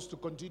is supposed to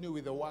continue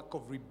with the work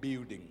of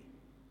rebuilding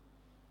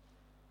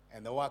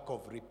and the work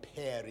of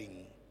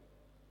repairing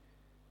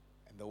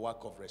and the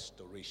work of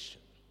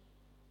restoration.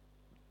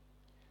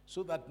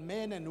 So that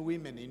men and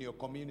women in your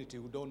community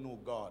who don't know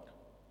God,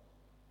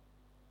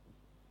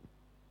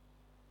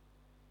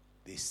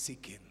 they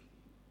seek Him.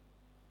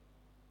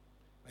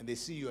 When they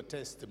see your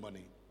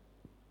testimony,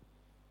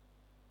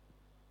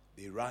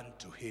 they run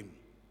to Him.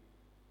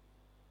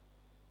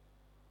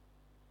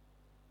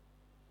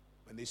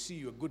 When they see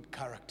your good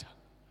character,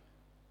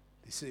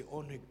 they say,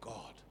 only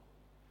God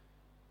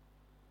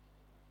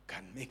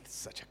can make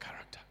such a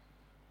character.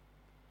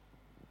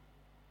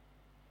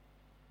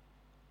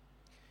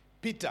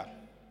 Peter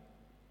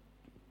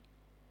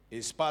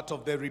is part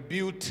of the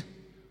rebuilt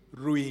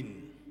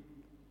ruin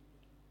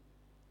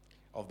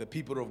of the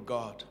people of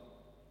God,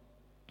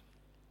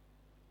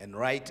 and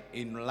right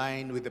in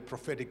line with the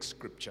prophetic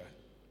scripture.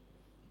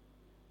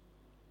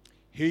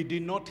 He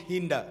did not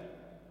hinder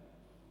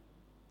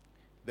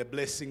the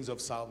blessings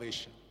of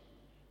salvation.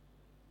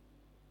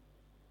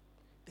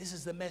 This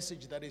is the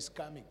message that is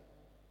coming.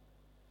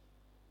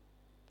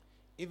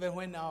 Even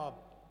when our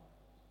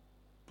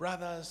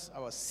brothers,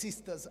 our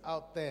sisters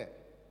out there,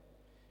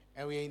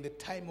 and we are in the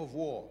time of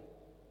war,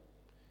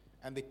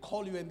 and they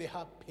call you and they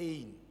have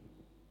pain,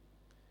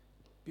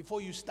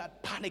 before you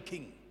start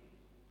panicking,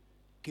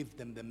 give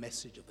them the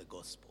message of the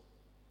gospel.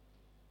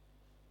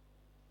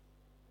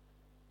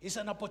 It's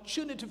an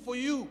opportunity for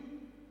you.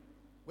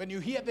 When you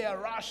hear they are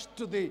rushed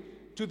to the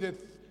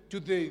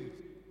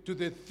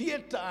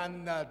theater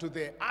and to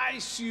the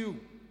ICU,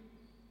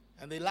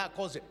 and they lack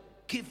cause it,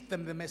 give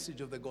them the message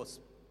of the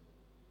gospel.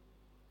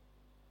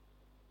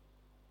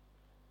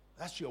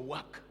 That's your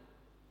work.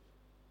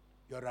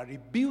 You're a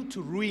rebuilt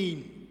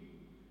ruin,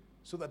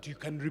 so that you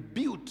can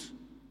rebuild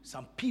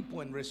some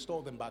people and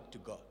restore them back to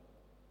God.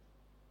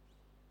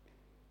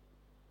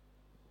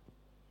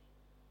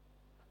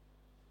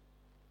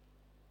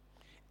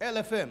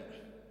 LFM.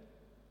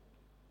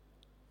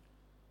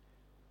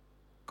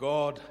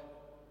 God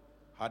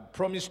had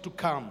promised to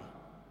come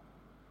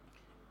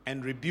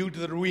and rebuild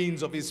the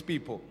ruins of His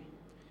people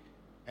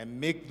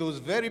and make those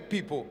very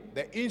people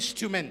the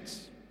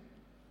instruments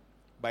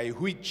by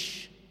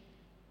which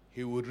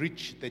He would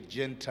reach the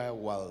Gentile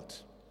world.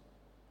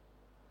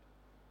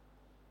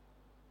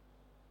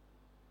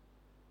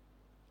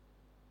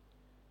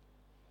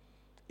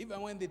 Even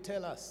when they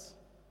tell us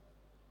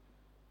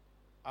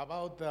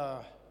about the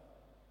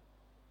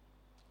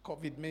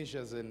COVID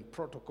measures and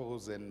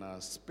protocols and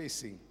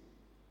spacing,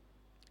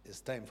 it's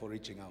time for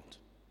reaching out.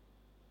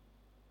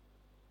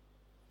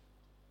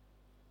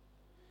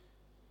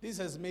 This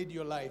has made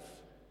your life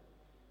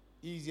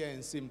easier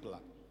and simpler.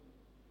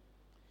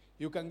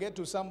 You can get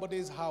to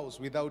somebody's house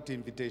without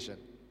invitation.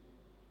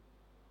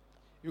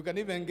 You can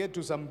even get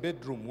to some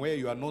bedroom where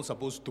you are not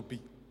supposed to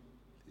be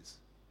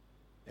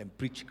and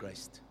preach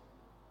Christ.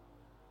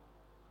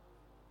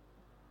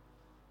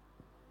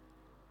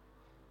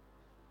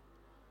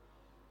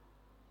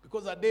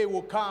 Because a day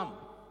will come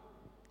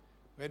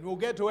when we'll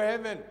get to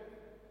heaven,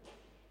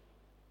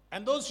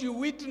 and those you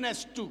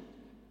witness to,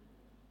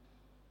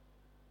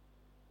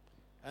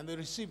 and they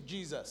receive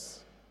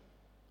Jesus,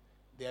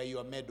 they are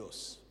your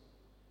medals.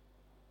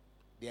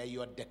 They are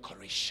your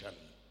decoration.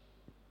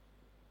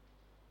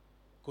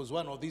 Because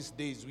one of these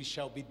days we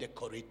shall be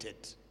decorated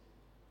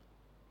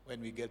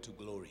when we get to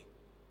glory.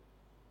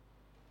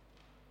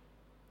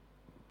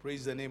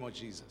 Praise the name of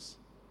Jesus.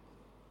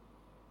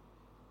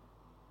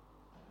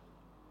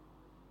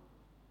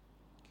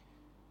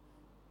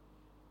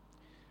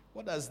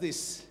 What does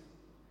this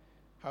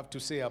have to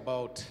say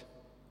about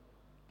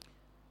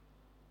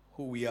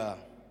who we are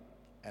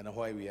and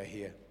why we are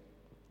here?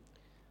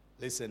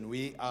 Listen,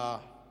 we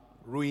are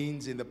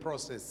ruins in the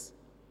process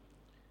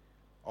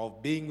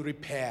of being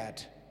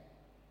repaired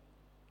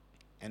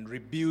and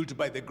rebuilt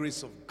by the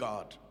grace of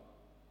God.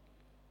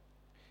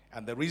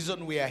 And the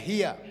reason we are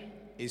here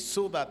is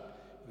so that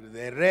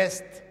the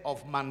rest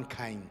of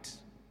mankind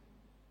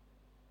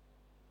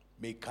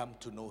may come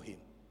to know Him.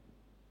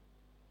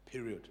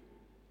 Period.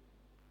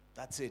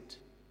 That's it.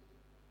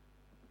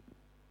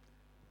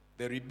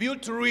 The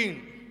rebuilt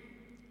ruin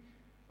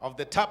of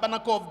the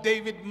tabernacle of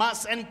David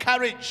must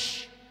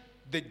encourage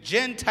the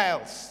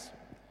Gentiles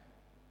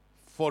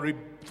for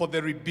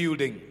the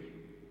rebuilding.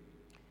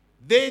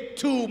 They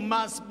too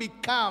must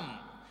become,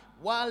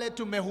 wale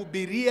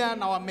tumehubiria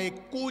na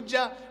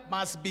wamekuja,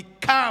 must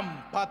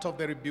become part of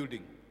the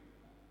rebuilding.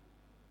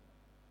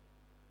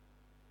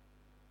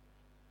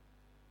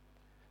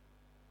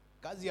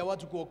 Kazi ya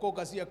watu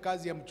kuokoka si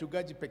kazi ya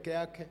mchungaji peke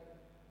yake.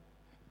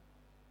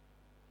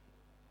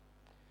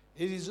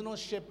 It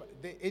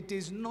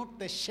is not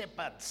the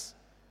shepherds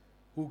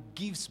who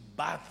gives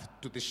birth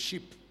to the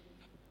sheep.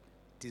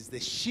 It is the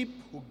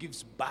sheep who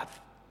gives birth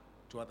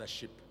to other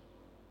sheep.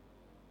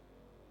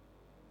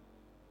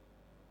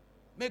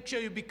 Make sure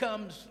you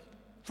become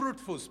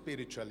fruitful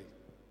spiritually.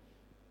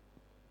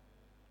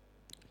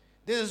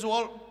 This is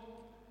what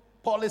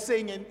Paul is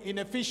saying in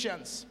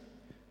Ephesians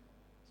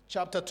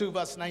chapter 2,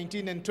 verse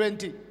 19 and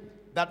 20.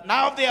 That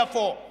now,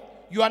 therefore,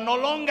 you are no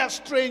longer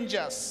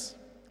strangers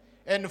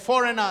and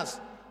foreigners,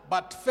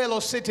 but fellow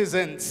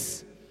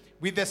citizens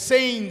with the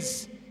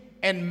saints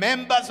and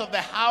members of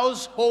the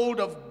household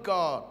of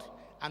God.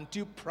 Aren't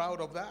you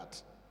proud of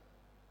that?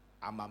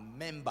 I'm a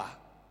member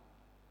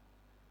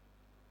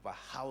of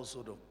a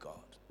household of God.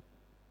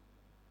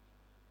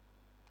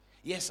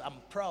 Yes, I'm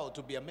proud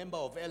to be a member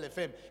of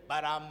LFM,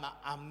 but I'm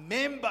a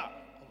member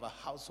of a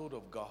household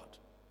of God.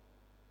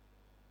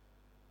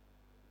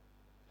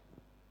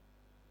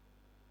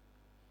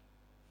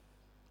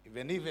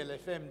 Even if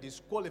LFM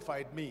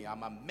disqualified me,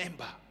 I'm a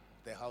member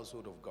of the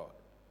household of God.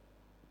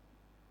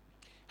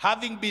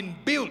 Having been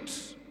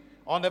built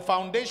on the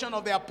foundation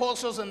of the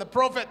apostles and the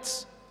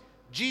prophets,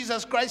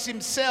 Jesus Christ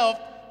himself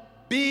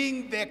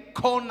being the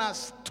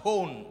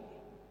cornerstone.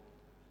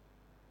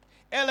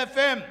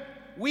 LFM,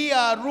 we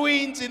are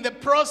ruins in the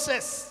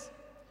process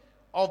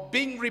of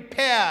being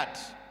repaired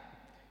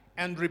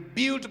and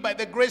rebuilt by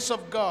the grace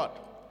of God,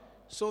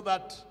 so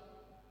that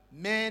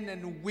men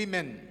and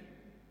women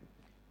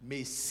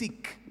may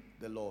seek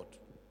the Lord.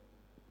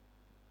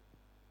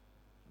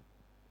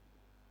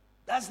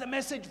 That's the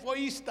message for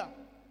Easter.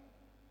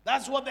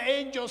 That's what the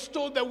angels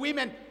told the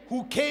women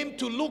who came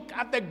to look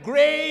at the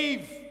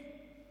grave.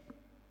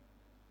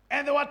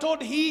 And they were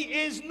told, he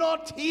is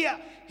not here.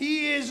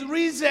 He is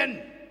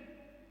risen.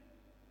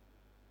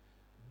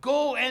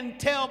 Go and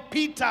tell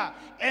Peter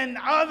and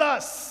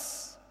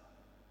others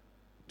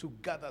to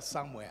gather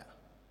somewhere,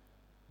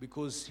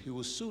 because he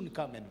will soon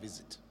come and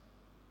visit.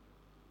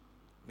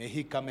 May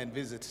he come and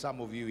visit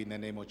some of you in the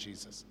name of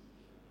Jesus.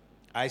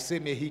 I say,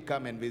 may he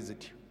come and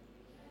visit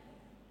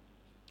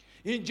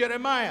you. In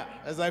Jeremiah,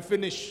 as I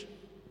finish,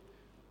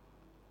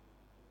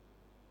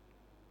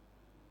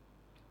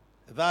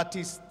 that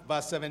is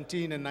verse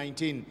 17 and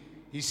 19,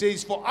 he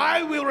says, for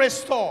I will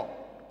restore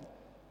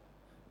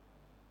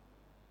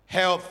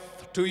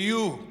health to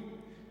you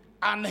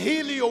and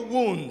heal your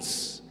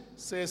wounds,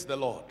 says the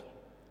Lord.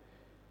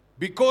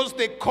 Because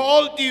they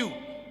called you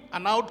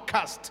an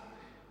outcast,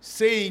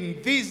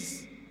 saying,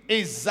 this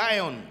is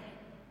Zion.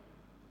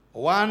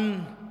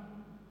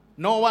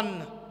 No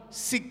one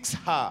seeks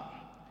her.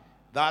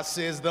 Thus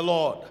says the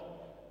Lord,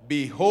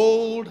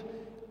 behold,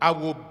 I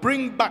will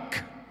bring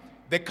back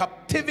the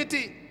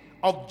captivity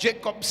of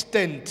Jacob's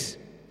tent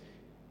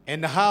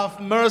and have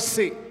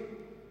mercy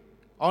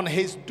on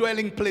his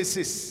dwelling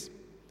places.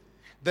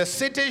 The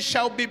city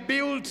shall be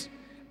built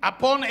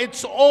upon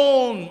its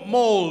own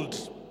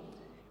mold,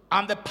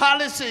 and the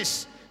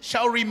palaces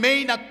shall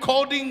remain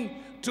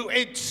according to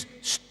its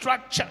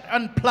structure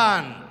and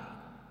plan.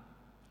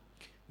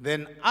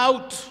 Then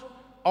out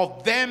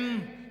of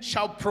them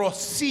shall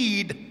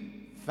proceed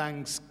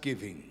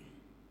thanksgiving.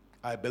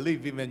 I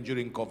believe even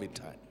during COVID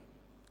time.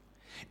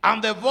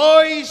 And the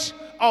voice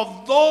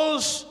of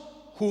those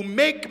who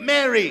make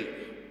merry,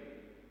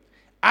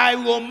 I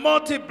will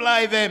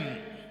multiply them,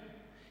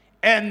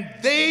 and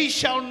they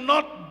shall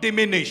not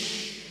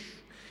diminish.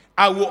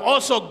 I will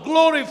also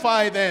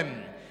glorify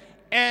them,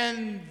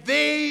 and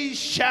they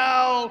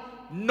shall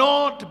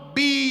not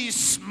be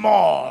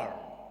small.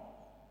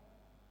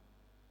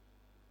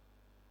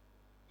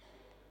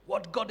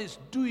 What God is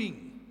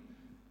doing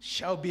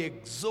shall be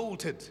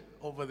exalted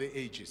over the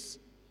ages,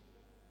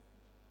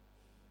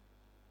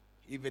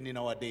 even in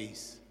our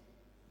days.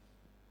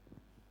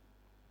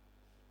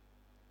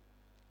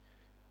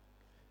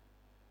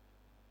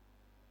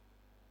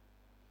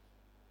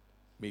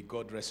 May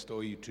God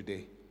restore you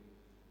today.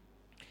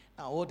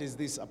 Now, what is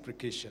this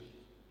application?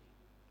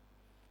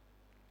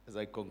 As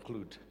I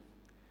conclude,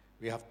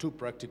 we have two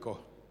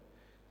practical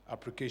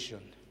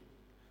applications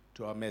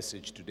to our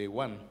message today.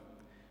 One,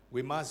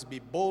 we must be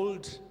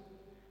bold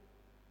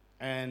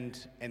and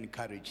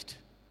encouraged.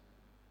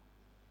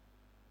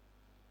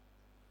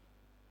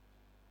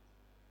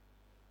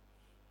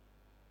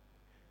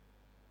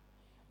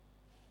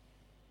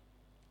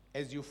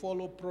 As you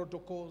follow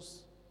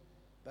protocols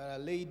that are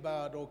laid by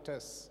our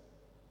doctors,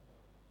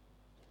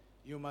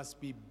 you must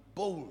be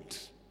bold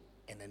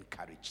and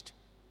encouraged.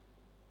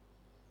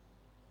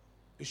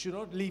 You should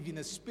not live in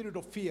a spirit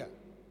of fear,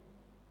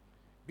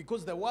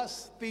 because the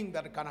worst thing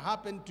that can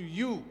happen to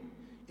you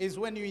is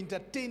when you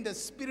entertain the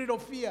spirit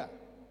of fear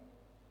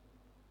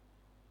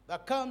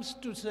that comes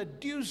to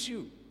seduce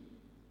you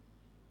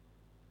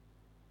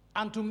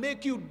and to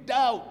make you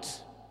doubt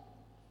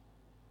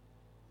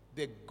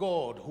the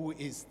God who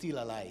is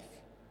still alive.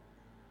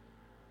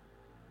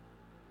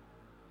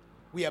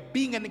 We are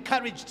being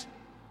encouraged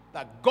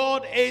that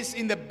God is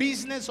in the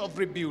business of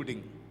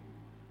rebuilding.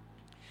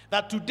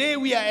 That today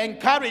we are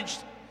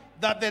encouraged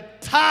that the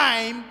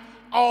time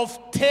of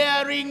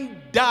tearing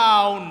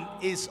down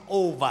is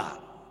over.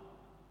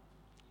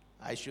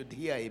 I should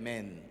hear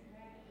amen.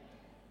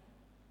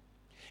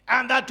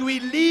 and that we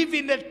live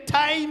in a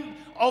time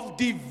of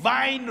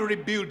divine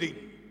rebuilding.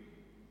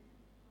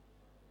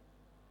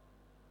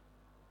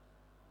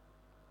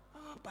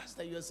 Oh,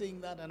 Pastor, you're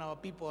saying that and our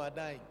people are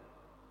dying.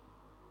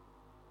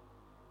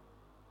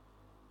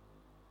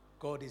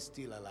 God is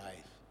still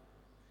alive.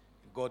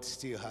 God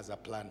still has a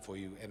plan for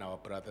you and our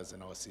brothers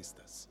and our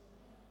sisters.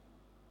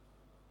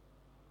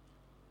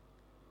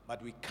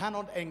 But we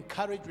cannot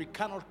encourage, we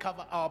cannot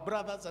cover our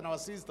brothers and our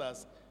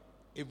sisters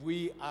if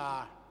we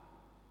are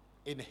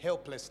in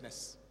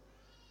helplessness.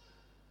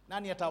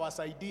 Nani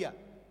atawasaidia?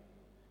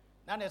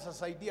 Nani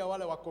atasaidia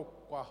wale wako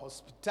kwa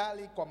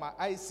hospitali, kwa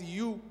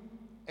ICU,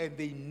 and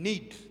they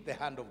need the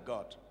hand of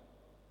God?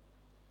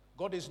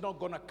 God is not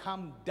going to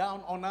come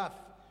down on earth.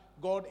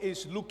 God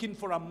is looking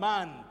for a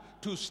man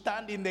to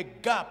stand in the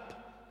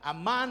gap, a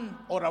man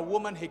or a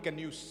woman he can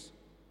use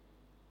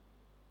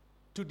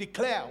to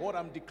declare what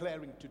I'm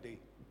declaring today.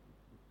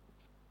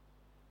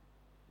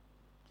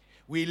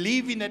 We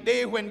live in a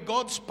day when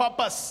God's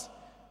purpose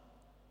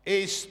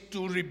is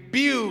to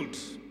rebuild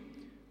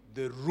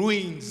the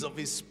ruins of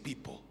his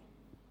people.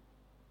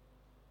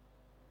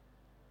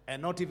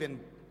 And not even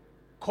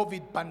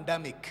COVID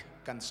pandemic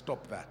can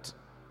stop that.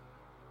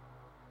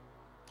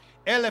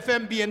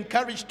 LFM, be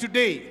encouraged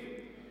today,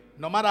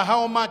 no matter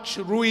how much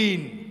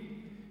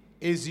ruin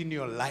is in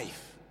your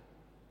life.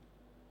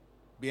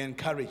 Be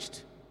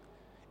encouraged.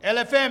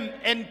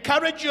 LFM,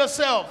 encourage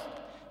yourself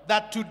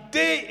that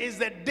today is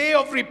the day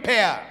of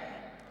repair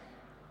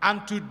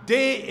and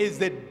today is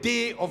the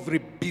day of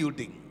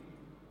rebuilding.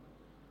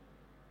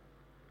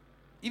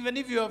 Even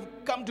if you have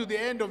come to the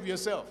end of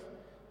yourself,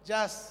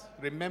 just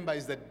remember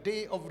it's the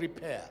day of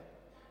repair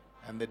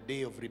and the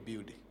day of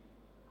rebuilding.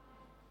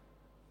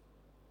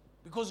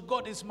 Because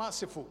God is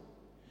merciful.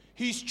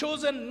 He's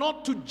chosen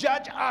not to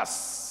judge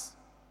us.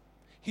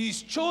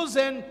 He's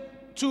chosen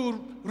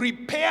to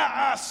repair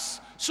us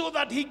so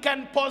that he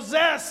can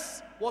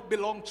possess what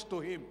belongs to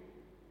him.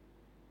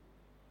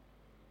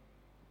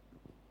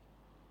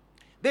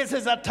 This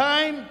is a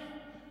time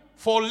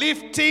for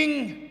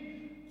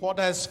lifting what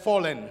has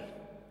fallen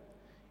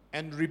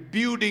and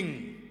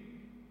rebuilding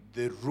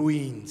the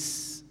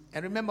ruins.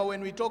 And remember,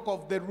 when we talk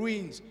of the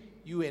ruins,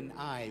 you and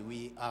I,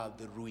 we are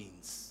the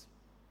ruins.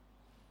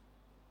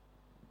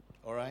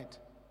 All right?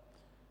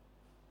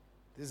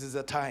 This is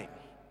a time.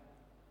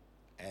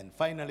 And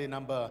finally,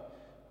 number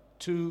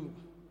 2,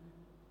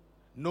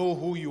 know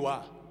who you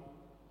are.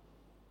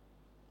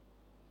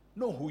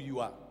 Know who you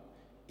are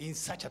in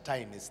such a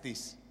time as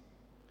this.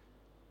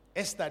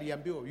 Esther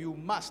Yambio, you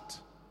must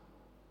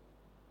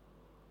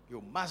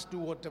do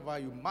whatever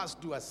you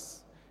must do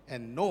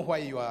and know why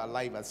you are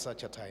alive at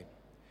such a time.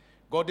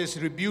 God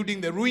is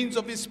rebuilding the ruins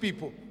of his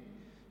people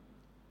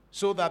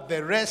so that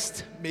the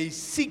rest may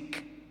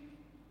seek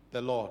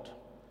the Lord.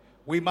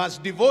 We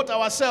must devote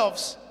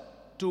ourselves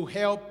to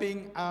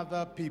helping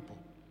other people.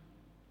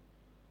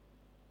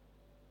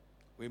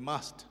 We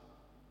must.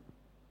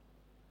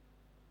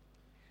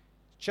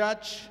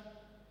 Church,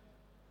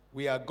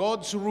 we are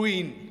God's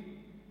ruin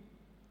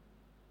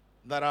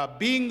that are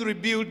being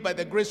rebuilt by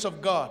the grace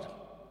of God.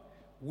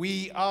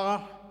 We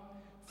are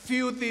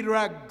filthy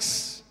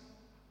rags,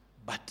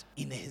 but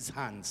in his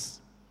hands.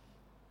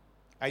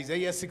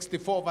 Isaiah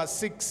 64 verse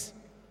 6,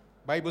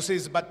 Bible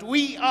says, but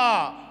we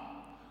are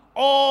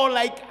all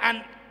like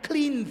an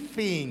unclean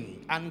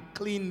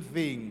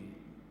thing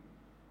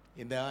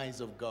in the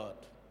eyes of God.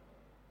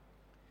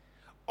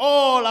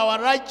 All our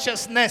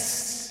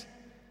righteousness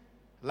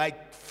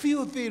like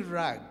filthy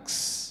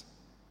rags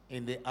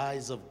in the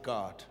eyes of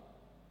God.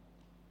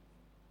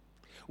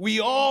 We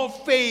all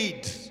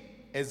fade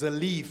as a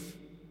leaf,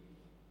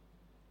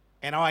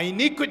 and our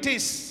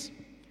iniquities,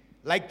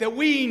 like the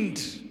wind,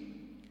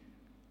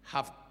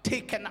 have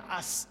taken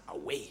us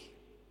away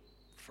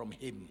from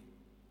him.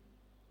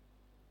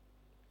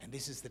 And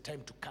this is the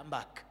time to come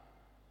back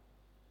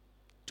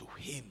to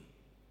him.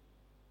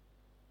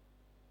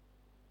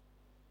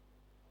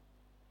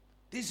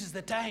 This is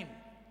the time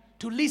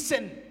to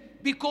listen,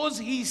 because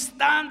he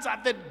stands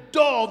at the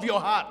door of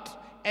your heart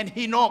and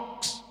he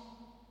knocks.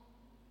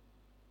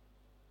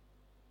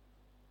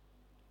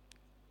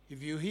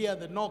 If you hear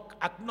the knock,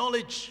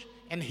 acknowledge,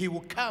 and he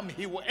will come,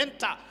 he will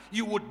enter.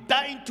 You will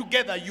dine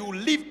together, you will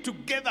live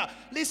together.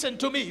 Listen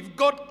to me, if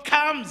God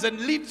comes and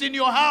lives in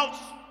your house,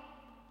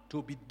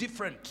 to be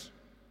different,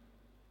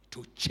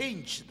 to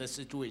change the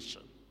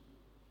situation.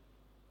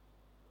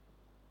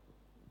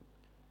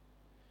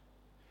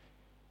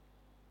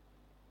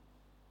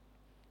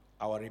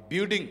 Our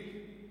rebuilding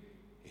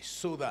is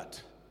so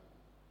that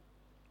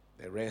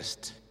the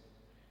rest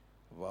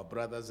of our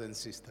brothers and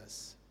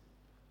sisters,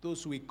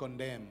 those we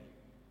condemn,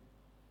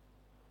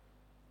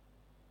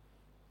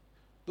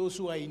 those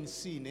who are in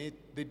sin,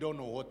 they don't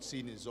know what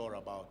sin is all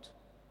about.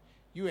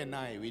 You and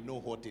I, we know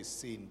what is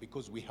sin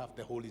because we have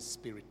the Holy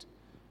Spirit,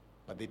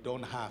 but they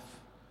don't have.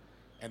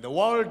 And the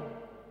world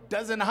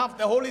doesn't have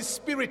the Holy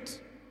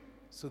Spirit,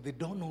 so they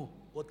don't know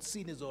what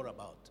sin is all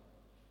about.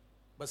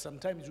 But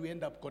sometimes we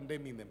end up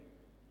condemning them.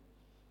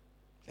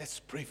 Let's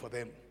pray for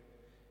them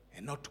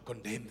and not to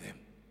condemn them.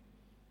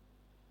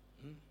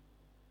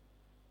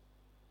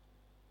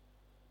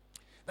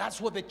 That's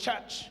what the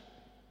church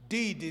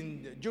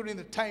did during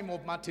the time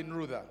of Martin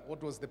Luther.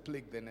 What was the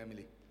plague then,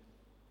 Emily?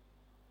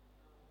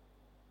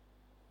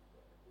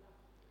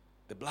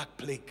 The Black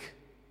Plague.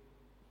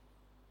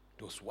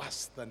 It was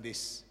worse than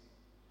this.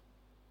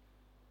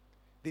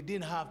 They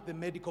didn't have the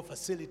medical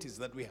facilities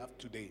that we have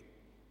today.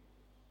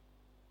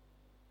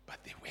 But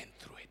they went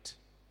through it.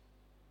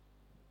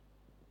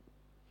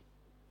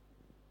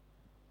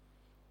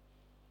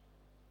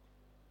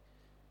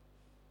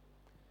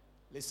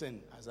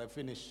 Listen, as I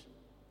finish,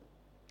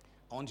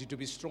 I want you to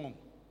be strong.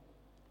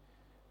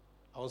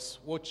 I was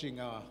watching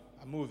a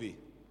movie.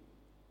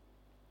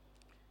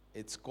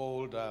 It's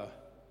called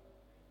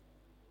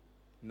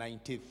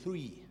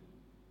 93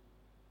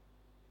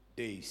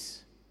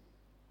 Days.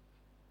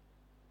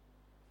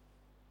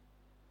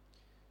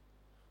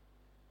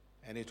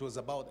 And it was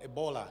about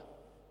Ebola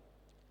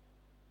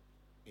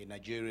in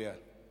Nigeria.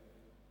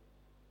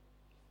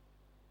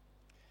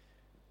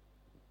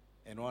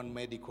 And one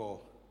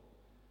medical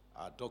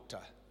doctor,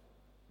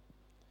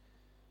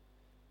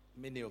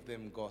 many of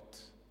them got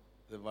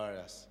the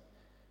virus,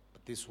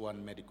 but this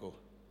one medical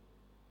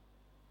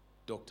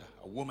doctor,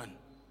 a woman,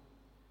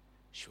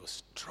 she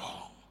was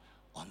strong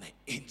on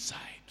the inside.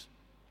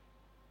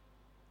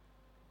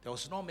 There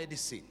was no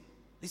medicine.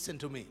 Listen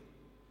to me.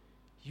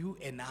 You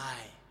and I,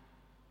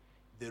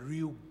 the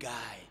real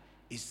guy,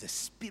 is the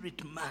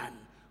spirit man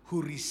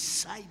who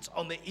resides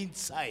on the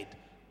inside.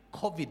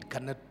 COVID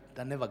can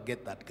never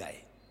get that guy.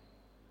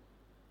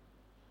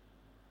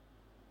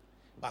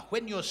 But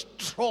when you're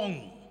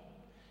strong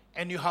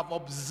and you have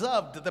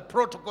observed the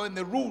protocol and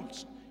the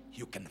rules,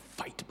 you can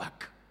fight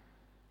back.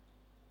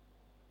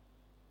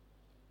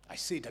 I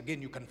say it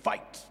again, you can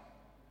fight.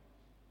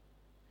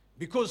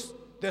 Because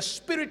the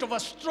spirit of a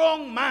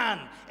strong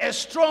man, a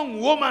strong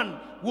woman,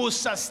 will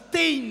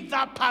sustain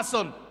that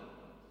person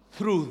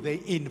through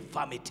the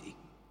infirmity.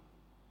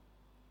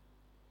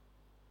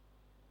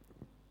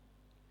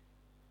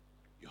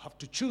 You have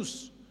to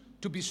choose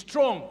to be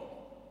strong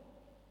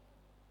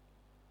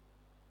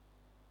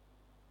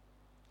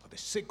for the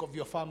sake of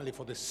your family,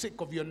 for the sake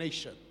of your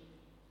nation,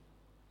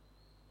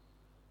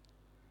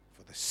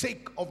 for the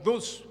sake of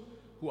those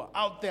who are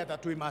out there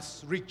that we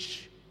must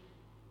reach.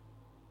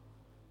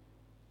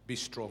 Be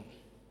strong.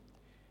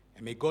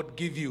 And may God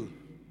give you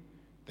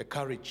the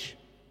courage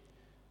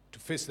to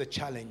face the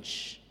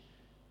challenge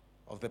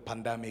of the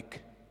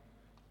pandemic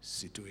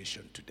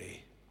situation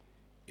today.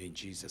 In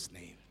Jesus'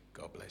 name,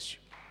 God bless you.